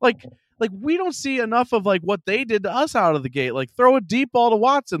can? Like we don't see enough of like what they did to us out of the gate. Like throw a deep ball to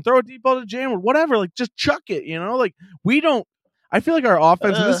Watson, throw a deep ball to J-Mo, whatever. Like just chuck it, Like we don't. I feel like our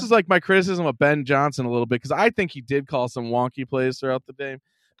offense, and this is like my criticism of Ben Johnson a little bit because I think he did call some wonky plays throughout the game.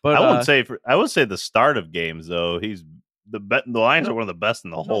 But I would say the start of games though, he's the Lions are one of the best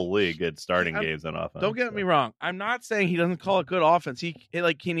in the whole league at starting games on offense. Don't get me wrong. I'm not saying he doesn't call a good offense. He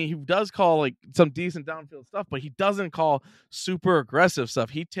does call like some decent downfield stuff, but he doesn't call super aggressive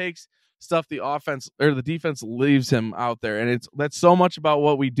stuff. He takes stuff the offense or the defense leaves him out there, and that's so much about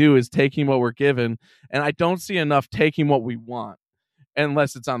what we do is taking what we're given, and I don't see enough taking what we want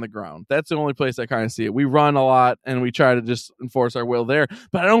unless it's on the ground. That's the only place I kind of see it. We run a lot and we try to just enforce our will there,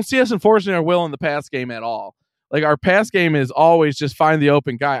 but I don't see us enforcing our will in the pass game at all. Like our pass game is always just find the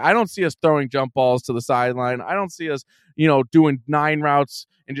open guy. I don't see us throwing jump balls to the sideline. I don't see us, doing 9 routes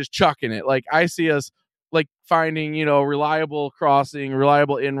and just chucking it. Like I see us like finding, reliable crossing,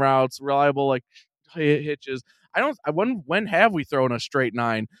 reliable in routes, reliable like hitches. When have we thrown a straight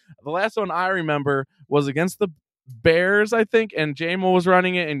 9? The last one I remember was against the Bears, I think, and J-Mo was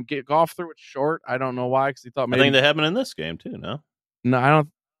running it and Goff threw it short. I don't know why, because he thought maybe. I think that happened in this game too. No,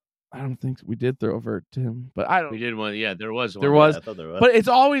 I don't think we did throw a vert to him, but I don't. We did one. Yeah, there was one. There was. Yeah, I thought there was. But it's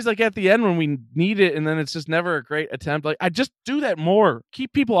always like at the end when we need it, and then it's just never a great attempt. Like I just do that more.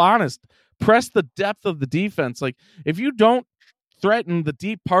 Keep people honest. Press the depth of the defense. Like if you don't threaten the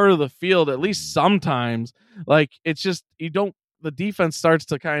deep part of the field, at least sometimes, like it's just the defense starts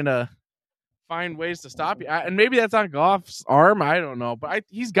to kind of find ways to stop you. And maybe that's on Goff's arm. I don't know, but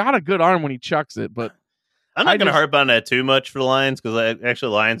he's got a good arm when he chucks it. But I'm not going to harp on that too much for the Lions because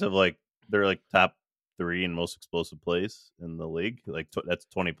actually Lions have they're like top 3 in most explosive plays in the league. Like that's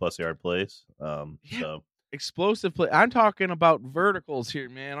 20+ yard plays. So explosive play. I'm talking about verticals here,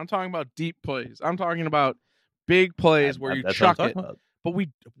 man. I'm talking about deep plays. I'm talking about big plays where you chuck it. But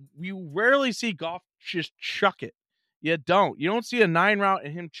we rarely see Goff just chuck it. You don't see a 9 route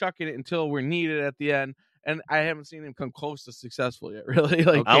and him chucking it until we're needed at the end. and I haven't seen him come close to successful yet. Really,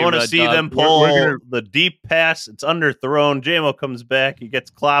 like I want to Red see Dog, them we're pull gonna- the deep pass. It's underthrown. JMO comes back. He gets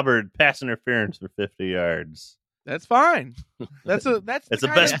clobbered. Pass interference for 50 yards. that's fine. That's It's the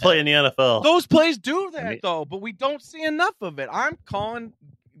kind best of- play in the NFL. Those plays do that mean- though, but we don't see enough of it. I'm calling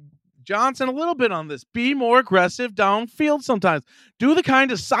Johnson a little bit on this. Be more aggressive downfield sometimes. Do the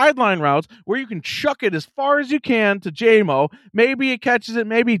kind of sideline routes where you can chuck it as far as you can to JMO. Maybe it catches it,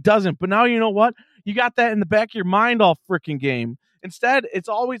 maybe it doesn't. But now you know what? You got that in the back of your mind all freaking game. Instead, it's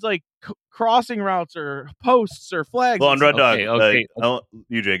always like crossing routes or posts or flags. Go on, Red Dog. Okay.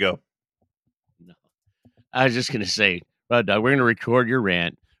 UJ, go. I was just going to say, Red Dog, we're going to record your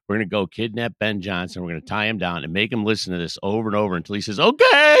rant. We're going to go kidnap Ben Johnson. We're going to tie him down and make him listen to this over and over until he says,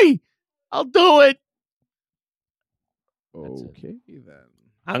 okay, I'll do it. Okay, then.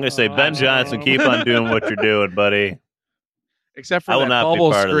 I'm going to say, Ben Johnson, keep on doing what you're doing, buddy. Except for I will that not be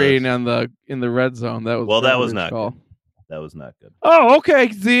bubble part of screen this. in the red zone. That was Well, that was Robert's not call. good. That was not good. Oh,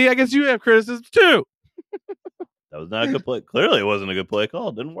 okay. See, I guess you have criticisms too. That was not a good play. Clearly, it wasn't a good play call.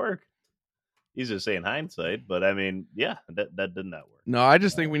 It didn't work. He's just saying hindsight, but I mean, yeah, that did not work. No, I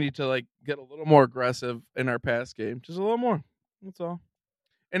just think we need to like get a little more aggressive in our pass game. Just a little more. That's all.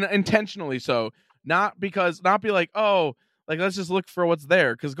 And intentionally so. Not be like, oh, like let's just look for what's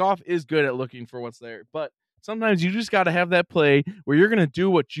there. Because Goff is good at looking for what's there. But sometimes you just got to have that play where you're going to do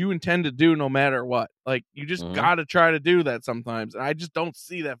what you intend to do no matter what. Like you just got to try to do that sometimes. And I just don't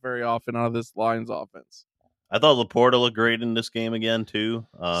see that very often out of this Lions offense. I thought Laporta looked great in this game again too.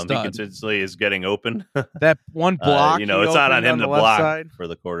 He Stud. consistently is getting open. That one block, it's not on opened him the to left block side. for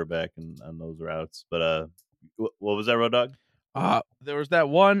the quarterback and on those routes. But what was that, Road Dog? There was that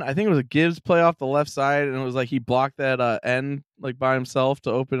one, I think it was a Gibbs play off the left side, and it was like he blocked that end like by himself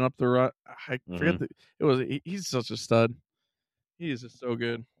to open up the run. I forget he's such a stud. He is just so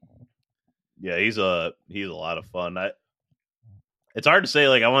good. Yeah, he's a lot of fun. It's hard to say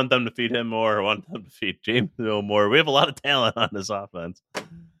like I want them to feed him more, or I want them to feed James more. We have a lot of talent on this offense,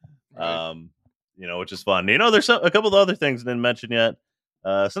 Right. which is fun. There's a couple of other things I didn't mention yet.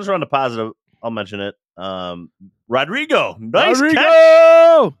 Since we're on the positive, I'll mention it. Rodrigo, nice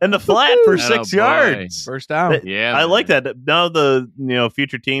catch in the flat for 6 yards. First down. Yeah, I like that. Now the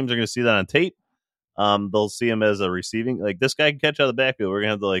future teams are going to see that on tape. They'll see him as a receiving. Like this guy can catch out of the backfield. We're going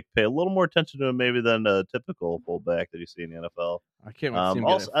to have to like pay a little more attention to him maybe than a typical fullback that you see in the NFL. I can't wait to see him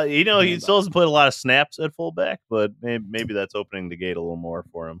Also, he still hasn't played a lot of snaps at fullback, but maybe that's opening the gate a little more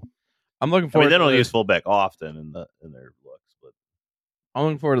for him. I'm looking forward. They don't to use fullback often in their looks, but I'm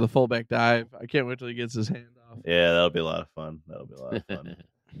looking forward to the fullback dive. I can't wait till he gets his hand off. yeah, that'll be a lot of fun.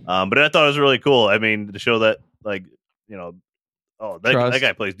 But I thought it was really cool. I mean, to show that that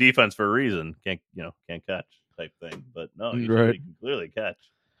guy plays defense for a reason. Can't catch type thing. But no, he can clearly catch.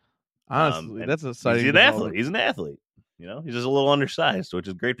 Honestly, that's a sighting. He's an athlete. He's an athlete. He's just a little undersized, which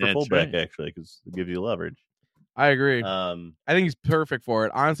is great for fullback actually because it gives you leverage. I agree. I think he's perfect for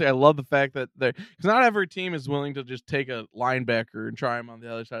it. Honestly, I love the fact that because not every team is willing to just take a linebacker and try him on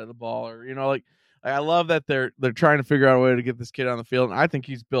the other side of the ball, or I love that they're trying to figure out a way to get this kid on the field, and I think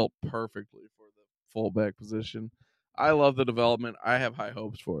he's built perfectly for the fullback position. I love the development. I have high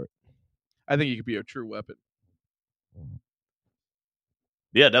hopes for it. I think he could be a true weapon.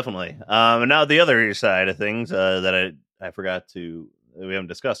 Yeah, definitely. And now the other side of things that I forgot that we haven't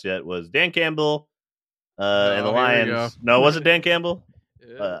discussed yet was Dan Campbell and the Lions. No, was it Dan Campbell?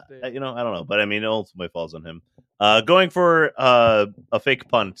 Yeah, I don't know, but I mean, it ultimately falls on him. Going for a fake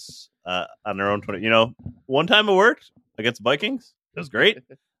punt on their own 20. One time it worked against the Vikings. It was great.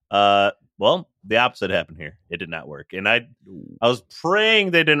 Well, the opposite happened here. It did not work, and I was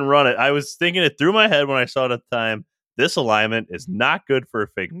praying they didn't run it. I was thinking it through my head when I saw it at the time. This alignment is not good for a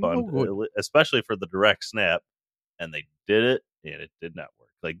fake punt, especially for the direct snap. And they did it, and it did not work.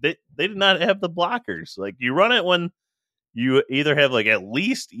 Like they did not have the blockers. Like you run it when you either have like at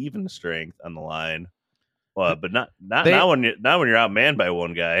least even strength on the line, but not when you're outmanned by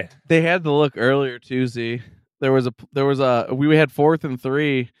one guy. They had the look earlier Tuesday. We had 4th and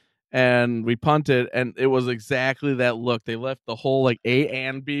 3. And we punted, and it was exactly that look. They left the whole like A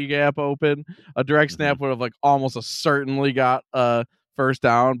and B gap open. A direct snap would have like almost certainly got first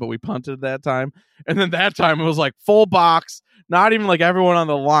down, but we punted that time. And then that time it was like full box, not even like everyone on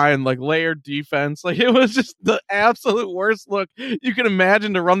the line, like layered defense. Like it was just the absolute worst look you can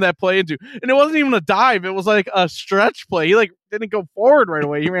imagine to run that play into. And it wasn't even a dive. It was like a stretch play. He like didn't go forward right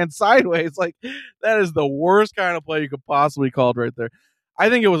away. He ran sideways. Like that is the worst kind of play you could possibly call right there. I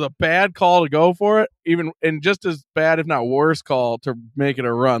think it was a bad call to go for it, and just as bad, if not worse, call to make it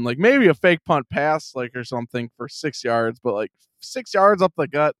a run. Like maybe a fake punt pass, like or something for 6 yards, but like 6 yards up the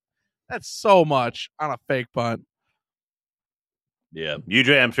gut, That's so much on a fake punt. Yeah.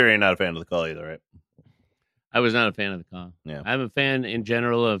 UJ, I'm sure you're not a fan of the call either, right? I was not a fan of the call. Yeah. I'm a fan in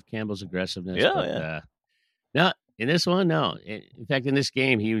general of Campbell's aggressiveness. Yeah, but, no, in this one, no. In fact, in this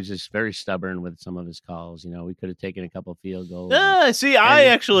game, he was just very stubborn with some of his calls. We could have taken a couple field goals. See, I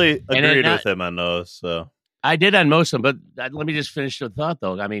actually agreed then with him on those. So I did on most of them, but let me just finish the thought,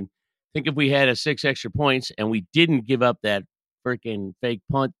 though. I mean, think if we had a 6 extra points and we didn't give up that freaking fake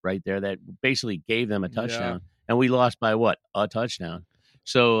punt right there that basically gave them a touchdown, and we lost by what? A touchdown.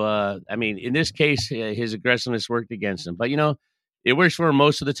 So, I mean, in this case, his aggressiveness worked against him. But, it works for him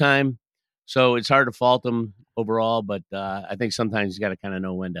most of the time. So it's hard to fault him overall. But I think sometimes you got to kind of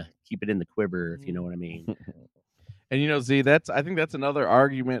know when to keep it in the quiver, if you know what I mean. And Z, I think that's another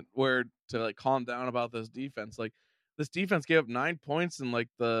argument where to like calm down about this defense. Like this defense gave up 9 points in like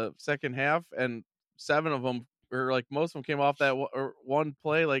the second half, and 7 of them, or like most of them, came off that one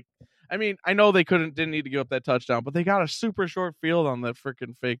play. Like, I mean, I know they didn't need to give up that touchdown, but they got a super short field on that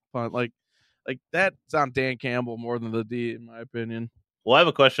freaking fake punt. Like that's on Dan Campbell more than the D, in my opinion. Well, I have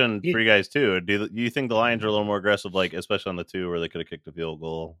a question for you guys too. Do you think the Lions are a little more aggressive, like especially on the 2 where they could have kicked a field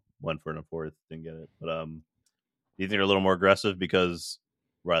goal, went for it in a 4th, didn't get it? But do you think they're a little more aggressive because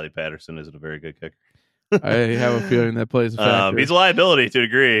Riley Patterson isn't a very good kicker? I have a feeling that plays a factor. He's a liability to a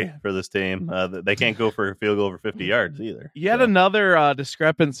degree for this team. They can't go for a field goal over 50 yards either. Yet another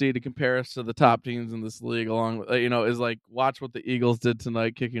discrepancy to compare us to the top teams in this league, along with, is like watch what the Eagles did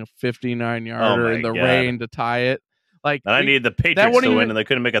tonight, kicking a 59-yarder in the rain to tie it. Like, and I needed the Patriots to win, and they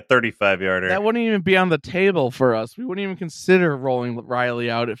couldn't make a 35-yarder. That wouldn't even be on the table for us. We wouldn't even consider rolling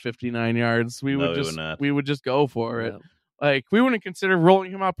Riley out at 59 yards. We would just go for it. Like, we wouldn't consider rolling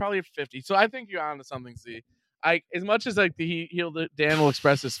him out probably at 50. So I think you're onto something, Z. As much as like Dan will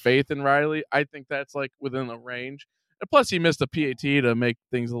express his faith in Riley, I think that's like within the range. And plus, he missed a PAT to make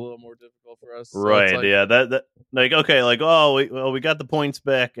things a little more difficult for us. Right? So yeah. That like okay, like we got the points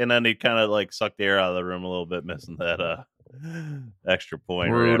back, and then he kind of like sucked the air out of the room a little bit, missing that extra point.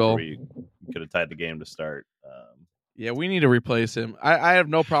 Brutal. Right after we could have tied the game to start. Yeah, we need to replace him. I have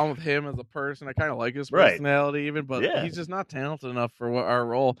no problem with him as a person. I kind of like his personality even, but he's just not talented enough for our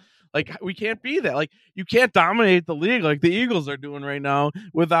role. Like, we can't be that. Like, you can't dominate the league like the Eagles are doing right now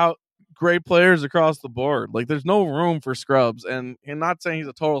without great players across the board. Like, there's no room for scrubs. And I'm not saying he's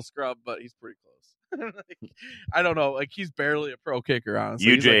a total scrub, but he's pretty close. Like, I don't know. Like, he's barely a pro kicker,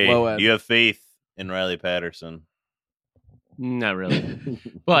 honestly. UJ, do you have faith in Riley Patterson? Not really.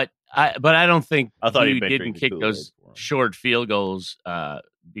 but I don't think he didn't kick those short field goals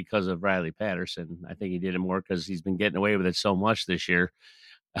because of Riley Patterson. I think he did it more because he's been getting away with it so much this year.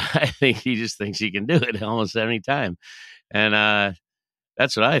 I think he just thinks he can do it almost any time. And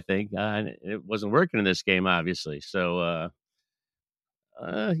that's what I think. It wasn't working in this game, obviously. So,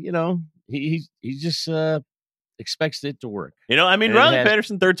 he just expects it to work. I mean, Riley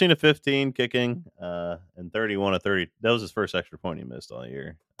Patterson, 13 of 15 kicking, and 31 of 30. That was his first extra point he missed all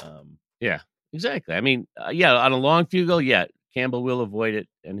year. Yeah, exactly. I mean, on a long field goal, Campbell will avoid it,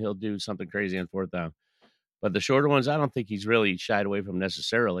 and he'll do something crazy on 4th down. But the shorter ones, I don't think he's really shied away from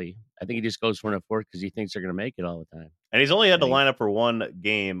necessarily. I think he just goes for a 4th because he thinks they're going to make it all the time. And he's only had to line up for one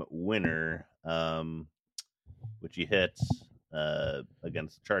game winner, which he hits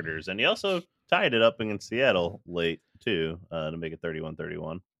against the Chargers. And he also tied it up against Seattle late, too, to make it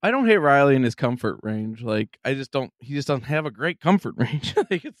 31-31. I don't hate Riley in his comfort range. Like, he just doesn't have a great comfort range.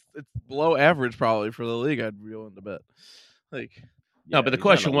 Like, it's below average probably for the league, I'd be willing to bet. Like, no, but the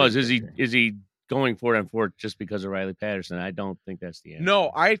question was, is he going for it on 4th just because of Riley Patterson? I don't think that's the answer. No,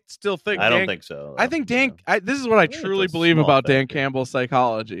 I still think I don't think so. I think Dan. This is what I truly believe about Dan Campbell's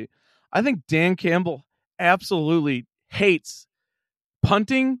psychology. I think Dan Campbell absolutely hates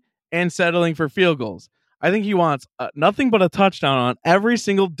punting and settling for field goals. I think he wants nothing but a touchdown on every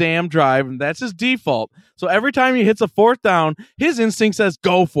single damn drive, and that's his default. So every time he hits a 4th down, his instinct says,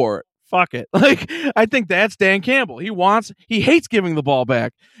 go for it. Fuck it. Like, I think that's Dan Campbell. He hates giving the ball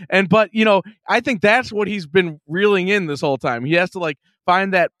back. But I think that's what he's been reeling in this whole time. He has to like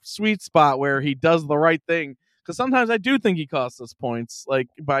find that sweet spot where he does the right thing. Because sometimes I do think he costs us points, like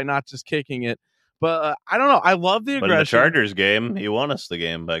by not just kicking it. But I don't know. I love the aggression. But in the Chargers game, he won us the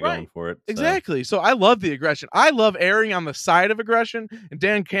game by going for it. So. Exactly. So I love the aggression. I love erring on the side of aggression, and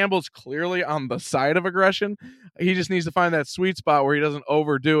Dan Campbell's clearly on the side of aggression. He just needs to find that sweet spot where he doesn't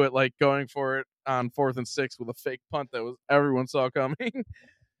overdo it, like going for it on 4th and 6 with a fake punt that everyone saw coming.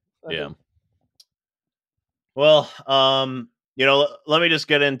 Yeah. Well, let me just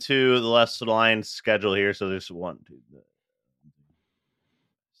get into the rest of the Lions schedule here. So there's 1, 2,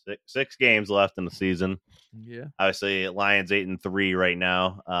 3, Six games left in the season. Yeah. Obviously, Lions 8-3 right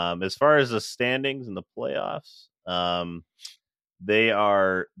now. As far as the standings in the playoffs, they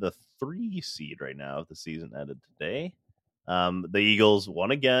are the 3 seed right now if the season ended today. The Eagles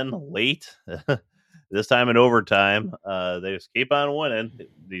won again late, this time in overtime. They just keep on winning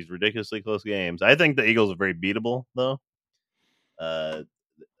these ridiculously close games. I think the Eagles are very beatable, though.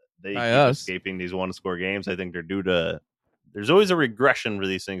 They By keep us. escaping these one-score games. I think they're due to. There's always a regression for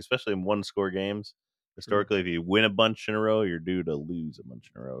these things, especially in one-score games. Historically, if you win a bunch in a row, you're due to lose a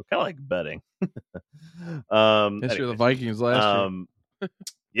bunch in a row. Kind of like betting. This year the Vikings last year.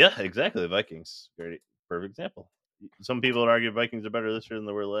 Yeah, exactly. The Vikings, great, perfect example. Some people would argue Vikings are better this year than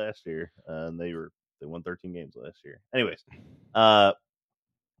they were last year, and they won 13 games last year. Anyways,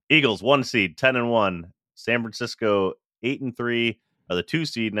 Eagles 1 seed, 10-1. San Francisco 8-3 are the 2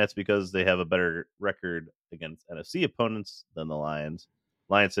 seed, and that's because they have a better record against NFC opponents than the Lions.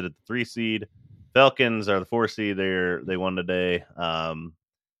 Lions sit at the 3 seed. Falcons are the 4 seed. They won today.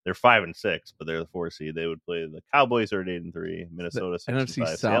 They're 5-6, but they're the 4 seed. They would play the Cowboys, are 8-3. Minnesota 6-5.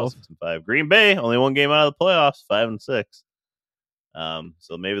 NFC Seattle South. 6-5. Green Bay only 1 game out of the playoffs, 5-6.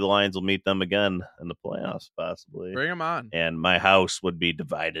 So maybe the Lions will meet them again in the playoffs, possibly. Bring them on. And my house would be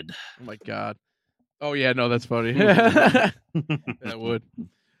divided. Oh my God. Oh yeah, no, that's funny. That would.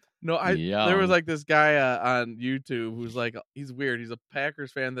 No, there was like this guy on YouTube who's like, he's weird. He's a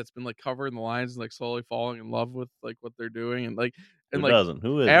Packers fan that's been like covering the Lions and like slowly falling in love with like what they're doing and like. And Who doesn't?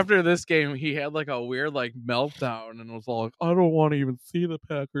 Who is? After this game, he had like a weird like meltdown and was all like, "I don't want to even see the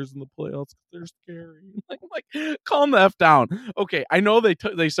Packers in the playoffs because they're scary." like, calm the F down. Okay, I know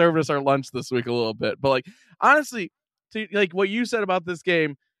they served us our lunch this week a little bit, but like honestly, like what you said about this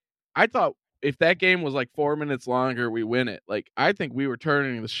game, I thought if that game was like 4 minutes longer, we win it. Like I think we were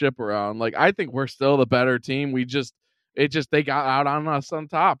turning the ship around. Like I think we're still the better team. They got out on us on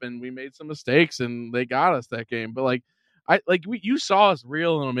top, and we made some mistakes, and they got us that game. But like. You saw us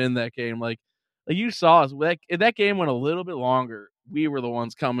reeling them in that game. Like you saw us. If that game went a little bit longer, we were the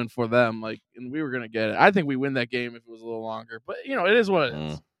ones coming for them. Like, and we were gonna get it. I think we win that game if it was a little longer. But it is what it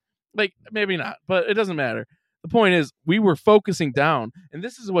is. Like maybe not, but it doesn't matter. The point is, we were focusing down, and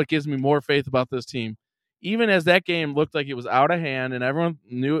this is what gives me more faith about this team. Even as that game looked like it was out of hand, and everyone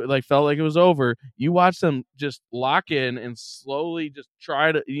knew it, felt like it was over. You watch them just lock in and slowly just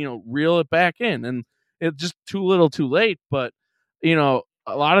try to reel it back in, and. It's just too little too late, but a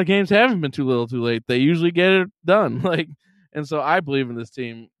lot of games haven't been too little too late. They usually get it done. And so I believe in this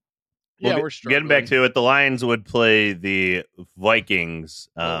team. Yeah, we're struggling. Getting back to it, the Lions would play the Vikings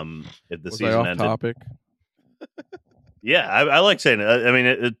if the season ended. Topic? Yeah, I like saying it. I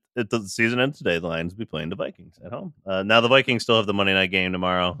mean, if the season ends today, the Lions will be playing the Vikings at home. Now the Vikings still have the Monday night game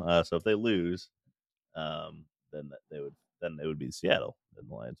tomorrow, so if they lose, then they would be Seattle and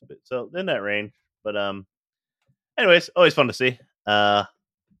the Lions. So in that range. But anyways, always fun to see.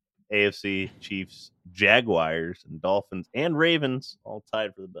 AFC, Chiefs, Jaguars, and Dolphins, and Ravens all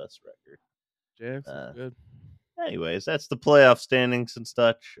tied for the best record. Jags, good. Anyways, that's the playoff standings and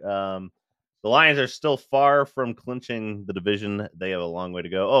such. The Lions are still far from clinching the division. They have a long way to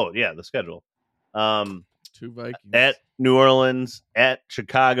go. Oh, yeah, the schedule. 2 Vikings. At New Orleans, at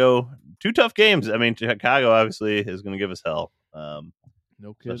Chicago. 2 tough games. I mean, Chicago obviously is going to give us hell.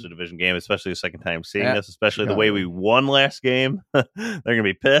 No kidding. Especially a division game, especially the second time seeing this, especially Chicago. The way we won last game. They're going to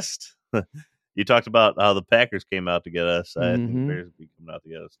be pissed. You talked about how the Packers came out to get us. I think the Bears will be coming out to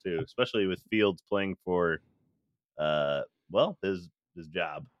get us too, especially with Fields playing for, his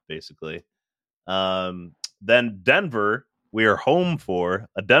job, basically. Then Denver, we are home for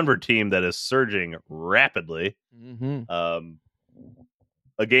a Denver team that is surging rapidly. A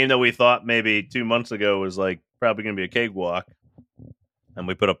game that we thought maybe 2 months ago was probably going to be a cakewalk. And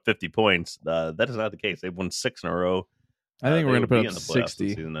we put up 50 points. That is not the case. They've won 6 in a row. I think we're going to put up 60.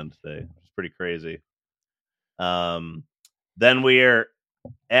 Season end today. It's pretty crazy. Then we are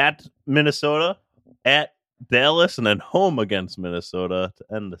at Minnesota, at Dallas, and then home against Minnesota to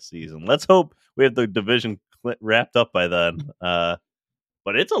end the season. Let's hope we have the division wrapped up by then.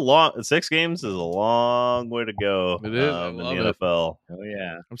 But it's 6 games is a long way to go. It is in the NFL. Oh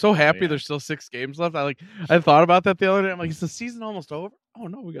yeah, I'm so happy there's still 6 games left. I thought about that the other day. I'm like, is the season almost over? Oh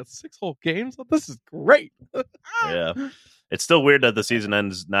no, we got 6 whole games left. This is great. Yeah, it's still weird that the season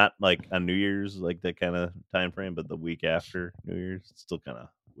ends not on New Year's, that kind of time frame, but the week after New Year's. It's still kind of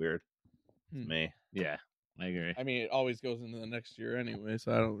weird to me. Yeah, I agree. I mean, it always goes into the next year anyway,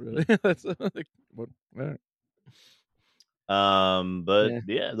 so I don't really. That's what. All right. But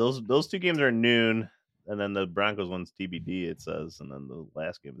those 2 games are noon, and then the Broncos one's TBD. It says, and then the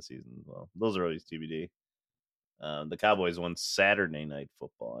last game of the season. Well, those are always TBD. The Cowboys won Saturday Night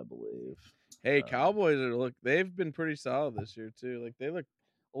Football, I believe. Hey, Cowboys they've been pretty solid this year too. Like they look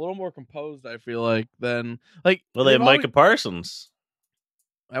a little more composed, I feel like, than like Well, they have Micah Parsons.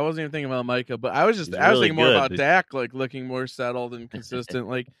 I wasn't even thinking about Micah, but I was He's thinking really more good. about Dak, like looking more settled and consistent.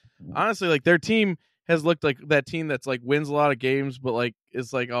 Like honestly, like their team has looked like that team that's like wins a lot of games, but like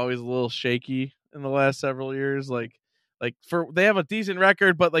is like always a little shaky in the last several years. Like they have a decent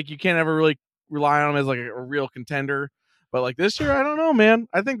record, but like you can't ever really rely on them as like a real contender. But like this year, I don't know, man.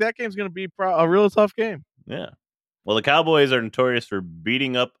 I think that game's going to be a real tough game. Yeah. Well, the Cowboys are notorious for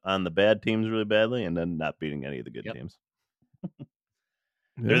beating up on the bad teams really badly and then not beating any of the good teams.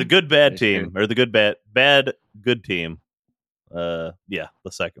 They're the good bad team, or the good bad good team. The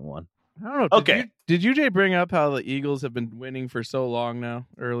second one. I don't know. Did UJ bring up how the Eagles have been winning for so long now?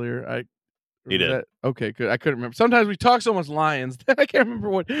 Earlier, he did. Okay, good. I couldn't remember. Sometimes we talk so much Lions that I can't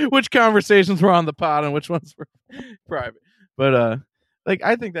remember which conversations were on the pod and which ones were private. But like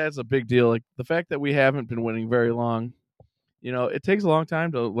I think that's a big deal. Like the fact that we haven't been winning very long. You know, it takes a long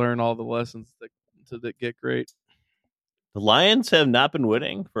time to learn all the lessons that get great. The Lions have not been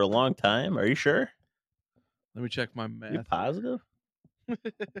winning for a long time. Are you sure? Let me check my math. Are you positive?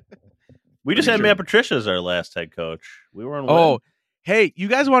 We just had Matt Patricia as our last head coach. We weren't. Oh, hey, you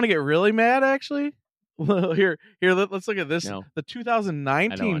guys want to get really mad? Actually, here. Let's look at this. No. The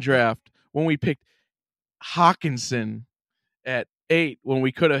 2019 draft when we picked Hawkinson at 8, when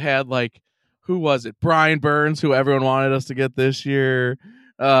we could have had like, who was it? Brian Burns, who everyone wanted us to get this year.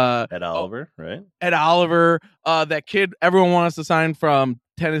 Ed Oliver, right? Ed Oliver, that kid everyone wanted us to sign from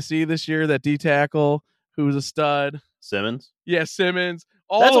Tennessee this year, that D tackle who was a stud. Simmons. Yeah, Simmons.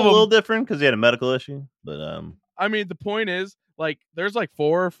 That's a little different because he had a medical issue, but I mean, the point is, like, there's like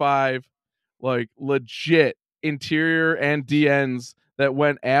 4 or 5, like, legit interior and DNs that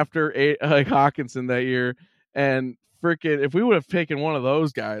went after Hawkinson that year, and freaking, if we would have taken one of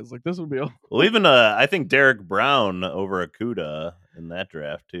those guys, like, this would be. Well, even I think Derek Brown over Akuda in that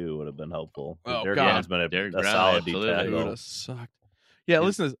draft too would have been helpful. Oh, Derek God. Brown's been a solid D It would tackle. have sucked. Yeah,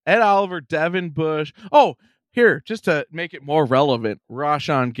 listen to this. Ed Oliver, Devin Bush. Oh, here, just to make it more relevant,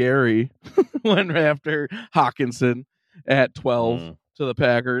 Rashawn Gary went after Hawkinson at 12 to the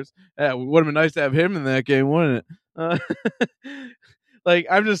Packers. It would have been nice to have him in that game, wouldn't it? Like,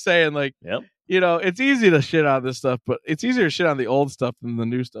 I'm just saying, like, yep. You know, it's easy to shit on this stuff, but it's easier to shit on the old stuff than the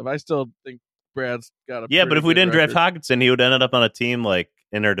new stuff. I still think Brad's got a but if we didn't record. draft Hawkinson, he would have ended up on a team like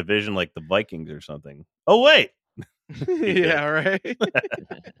in our division, like the Vikings or something. Oh wait, yeah, right.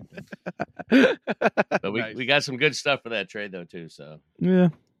 But we got some good stuff for that trade though too. So yeah,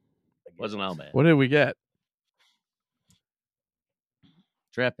 wasn't all bad. What did we get?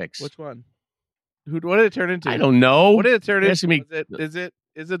 Draft picks. Which one? What did it turn into? I don't know. What did it turn Asking into?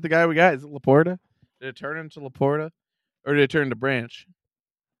 Is it the guy we got? Is it Laporta? Did it turn into Laporta, or did it turn into Branch?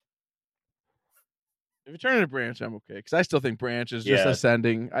 If it turned into Branch, I'm okay, because I still think Branch is just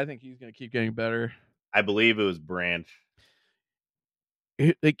ascending. I think he's going to keep getting better. I believe it was Branch.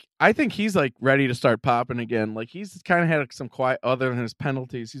 I think he's like ready to start popping again. Like he's kind of had some quiet, other than his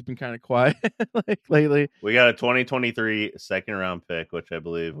penalties. He's been kind of quiet like lately. We got a 2023 second round pick, which I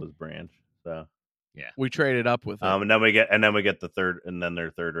believe was Branch. So yeah, we traded up with and then we get the third, and then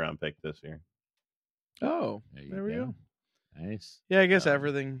their third round pick this year. Oh, there we go. Nice. Yeah, I guess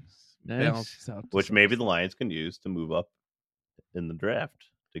everything balances out. Which maybe the Lions can use to move up in the draft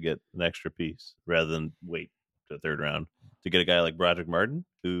to get an extra piece rather than wait to the third round to get a guy like Broderick Martin,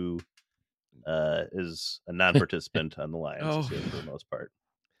 who is a non-participant on the Lions for the most part.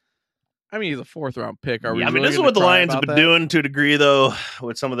 I mean, he's a 4th round pick. I mean, this is what the Lions have been doing to a degree, though,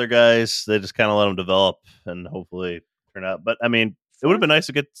 with some of their guys. They just kind of let them develop and hopefully turn out. But I mean, it would have been nice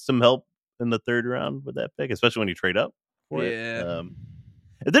to get some help in the third round with that pick, especially when you trade up for it.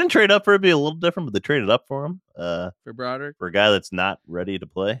 It didn't trade up for it, it'd be a little different, but they traded up for him. For Broderick? For a guy that's not ready to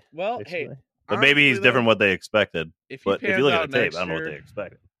play. Well, basically. hey. But maybe he's different what they expected. But if you look at the tape, I don't know what they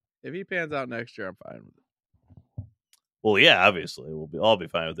expected. If he pans out next year, I'm fine with it. Well, yeah, obviously. We'll all be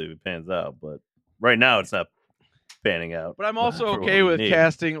fine with it if he pans out. But right now, it's not panning out. But I'm also okay with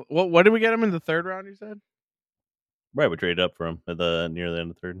casting. What did we get him in the third round, you said? Right, we traded up for him at near the end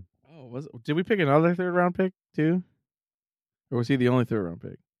of the third. Oh, did we pick another third round pick, too? Or was he the only third round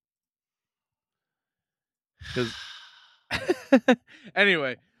pick? Because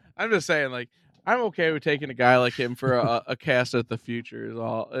anyway, I'm just saying, like, I'm okay with taking a guy like him for a cast at the future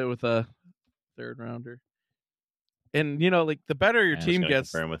with a third rounder. And you know, like the better your team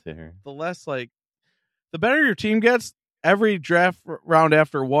gets, with you here. the less the better your team gets. Every draft round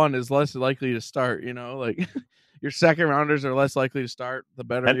after one is less likely to start. You know, like your second rounders are less likely to start. The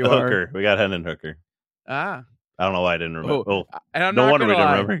better you are. We got Hendon Hooker. Ah, I don't know why I didn't remember. Oh, and I'm no not wonder we gonna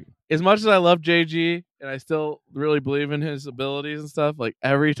didn't lie. remember. As much as I love JG and I still really believe in his abilities and stuff, like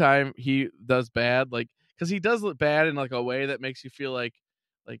every time he does bad, like because he does look bad in like a way that makes you feel like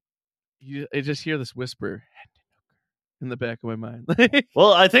I just hear this whisper in the back of my mind.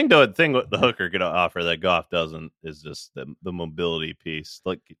 Well, I think the thing what the hooker could offer that Goff doesn't is just the mobility piece.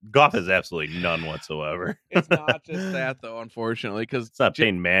 Like Goff has absolutely none whatsoever. It's not just that though, unfortunately, because It's not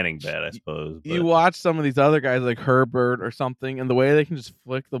Peyton Manning bad, I suppose. you but- watch some of these other guys like Herbert or something, and the way they can just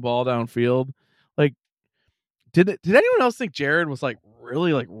flick the ball downfield. Like, did anyone else think Jared was like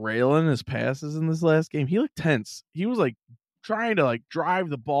really like railing his passes in this last game? He looked tense. He was like trying to like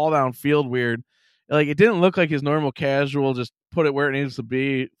drive the ball downfield weird. Like it didn't look like his normal casual just put it where it needs to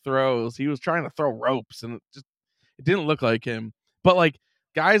be throws. He was trying to throw ropes, and it didn't look like him. But like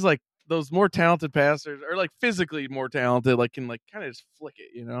guys like those more talented passers or like physically more talented, like can like kind of just flick it,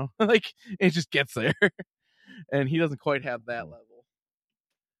 you know, like it just gets there. And he doesn't quite have that level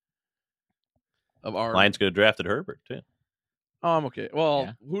of arm. Lions could have drafted Herbert too. Oh, I'm okay. Well,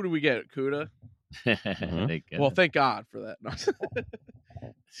 Yeah. who do we get? Kuda? Thank Well, God. thank God for that. No.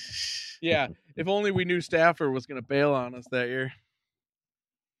 Yeah, if only we knew Stafford was going to bail on us that year.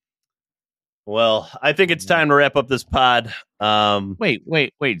 Well, I think it's time to wrap up this pod. Wait,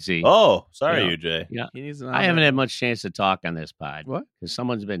 Z. Oh, sorry, Yeah. UJ. Yeah. He needs an I haven't had much chance to talk on this pod. What? Because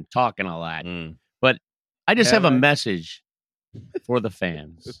someone's been talking a lot. Mm. But I just have Have a I? message for the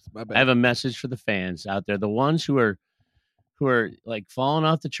fans. It's my bad. I have a message for the fans out there, the ones who are like falling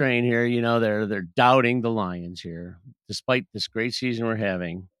off the train here. You know, they're doubting the Lions here, despite this great season we're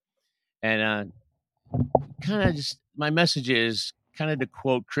having. And kind of just my message is kind of to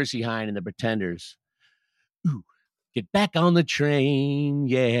quote Chrissy Hine and the Pretenders. Ooh, get back on the train,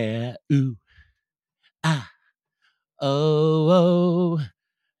 yeah. Ooh, ah, oh,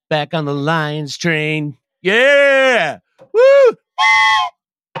 back on the Lions train, yeah. Woo!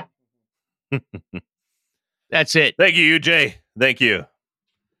 That's it. Thank you, UJ. Thank you.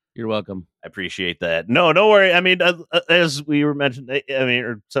 You're welcome. I appreciate that. No, don't worry. I mean, as we were mentioned, I mean,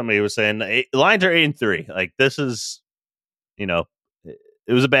 or somebody was saying, Lions are 8-3. Like this is, you know,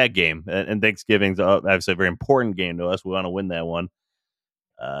 it was a bad game, and Thanksgiving's obviously a very important game to us. We want to win that one,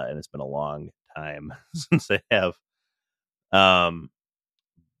 and it's been a long time since they have. But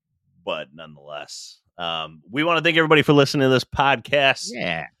nonetheless, we want to thank everybody for listening to this podcast.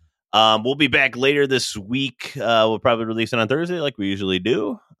 Yeah. We'll be back later this week. We'll probably release it on Thursday like we usually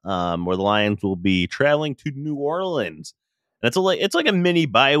do, where the Lions will be traveling to New Orleans. And it's like a mini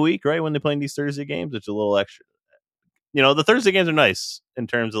bye week, right? When they're playing these Thursday games, it's a little extra. You know, the Thursday games are nice in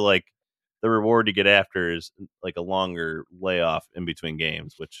terms of like the reward you get after is like a longer layoff in between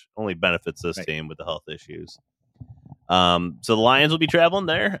games, which only benefits this team with the health issues. So the Lions will be traveling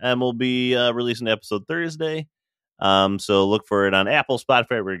there, and we'll be releasing the episode Thursday. So look for it on Apple,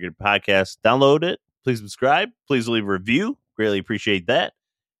 Spotify, where you get podcasts. Download it. Please subscribe. Please leave a review. Greatly appreciate that.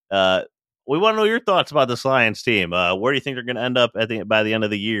 We want to know your thoughts about this Lions team. Where do you think they're going to end up by the end of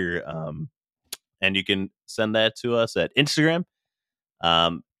the year? And you can send that to us at Instagram,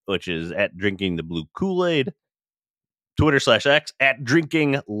 which is at Drinking the Blue Kool-Aid, Twitter/X at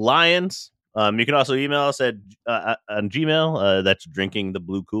Drinking Lions. You can also email us at on Gmail. That's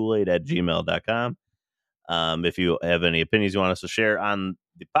drinkingthebluekool-aid@gmail.com. If you have any opinions you want us to share on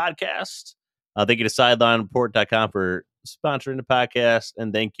the podcast, thank you to sidelineport.com for sponsoring the podcast.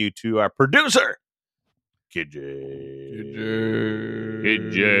 And thank you to our producer, Kid J.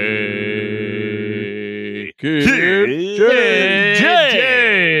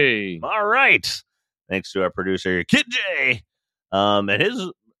 All right. Thanks to our producer, Kid J. And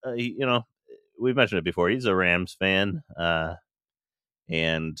his, you know, we've mentioned it before. He's a Rams fan.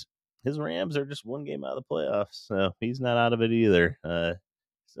 And his Rams are just one game out of the playoffs, so he's not out of it either.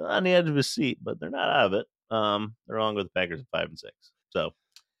 Still on the edge of his seat, but they're not out of it. They're along with the Packers at 5-6. So,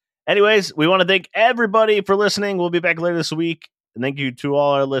 anyways, we want to thank everybody for listening. We'll be back later this week. And thank you to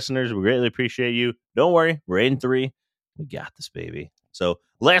all our listeners. We greatly appreciate you. Don't worry, we're 8-3. We got this, baby. So,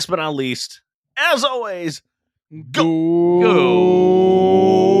 last but not least, as always,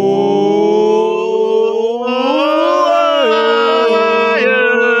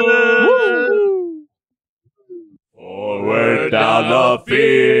 Forward down the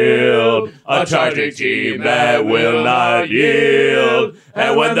field, a charging team that will not yield.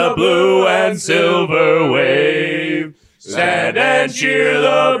 And when the blue and silver wave, stand and cheer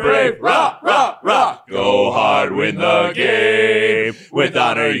the brave. Rock, rock, rock, go hard, win the game. With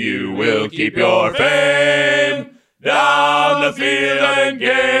honor you will keep your fame. Down the field and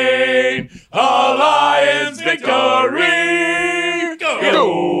gain a Lions victory. Go!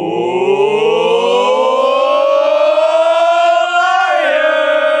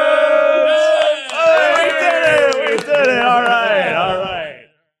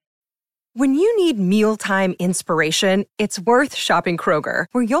 When you need mealtime inspiration, it's worth shopping Kroger,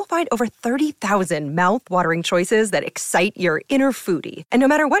 where you'll find over 30,000 mouth-watering choices that excite your inner foodie. And no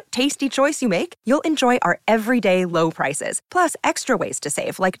matter what tasty choice you make, you'll enjoy our everyday low prices, plus extra ways to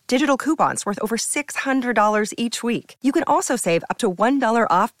save, like digital coupons worth over $600 each week. You can also save up to $1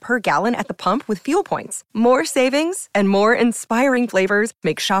 off per gallon at the pump with fuel points. More savings and more inspiring flavors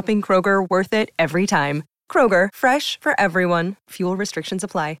make shopping Kroger worth it every time. Kroger, fresh for everyone. Fuel restrictions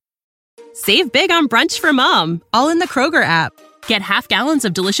apply. Save big on brunch for mom, all in the Kroger app. Get half gallons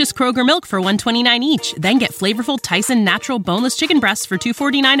of delicious Kroger milk for $1.29 each. Then get flavorful Tyson natural boneless chicken breasts for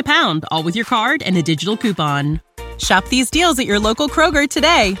 $2.49 a pound, all with your card and a digital coupon. Shop these deals at your local Kroger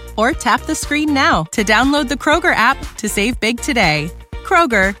today, or tap the screen now to download the Kroger app to save big today.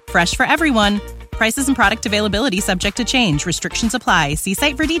 Kroger, fresh for everyone. Prices and product availability subject to change. Restrictions apply. See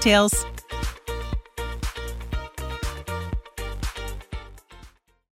site for details.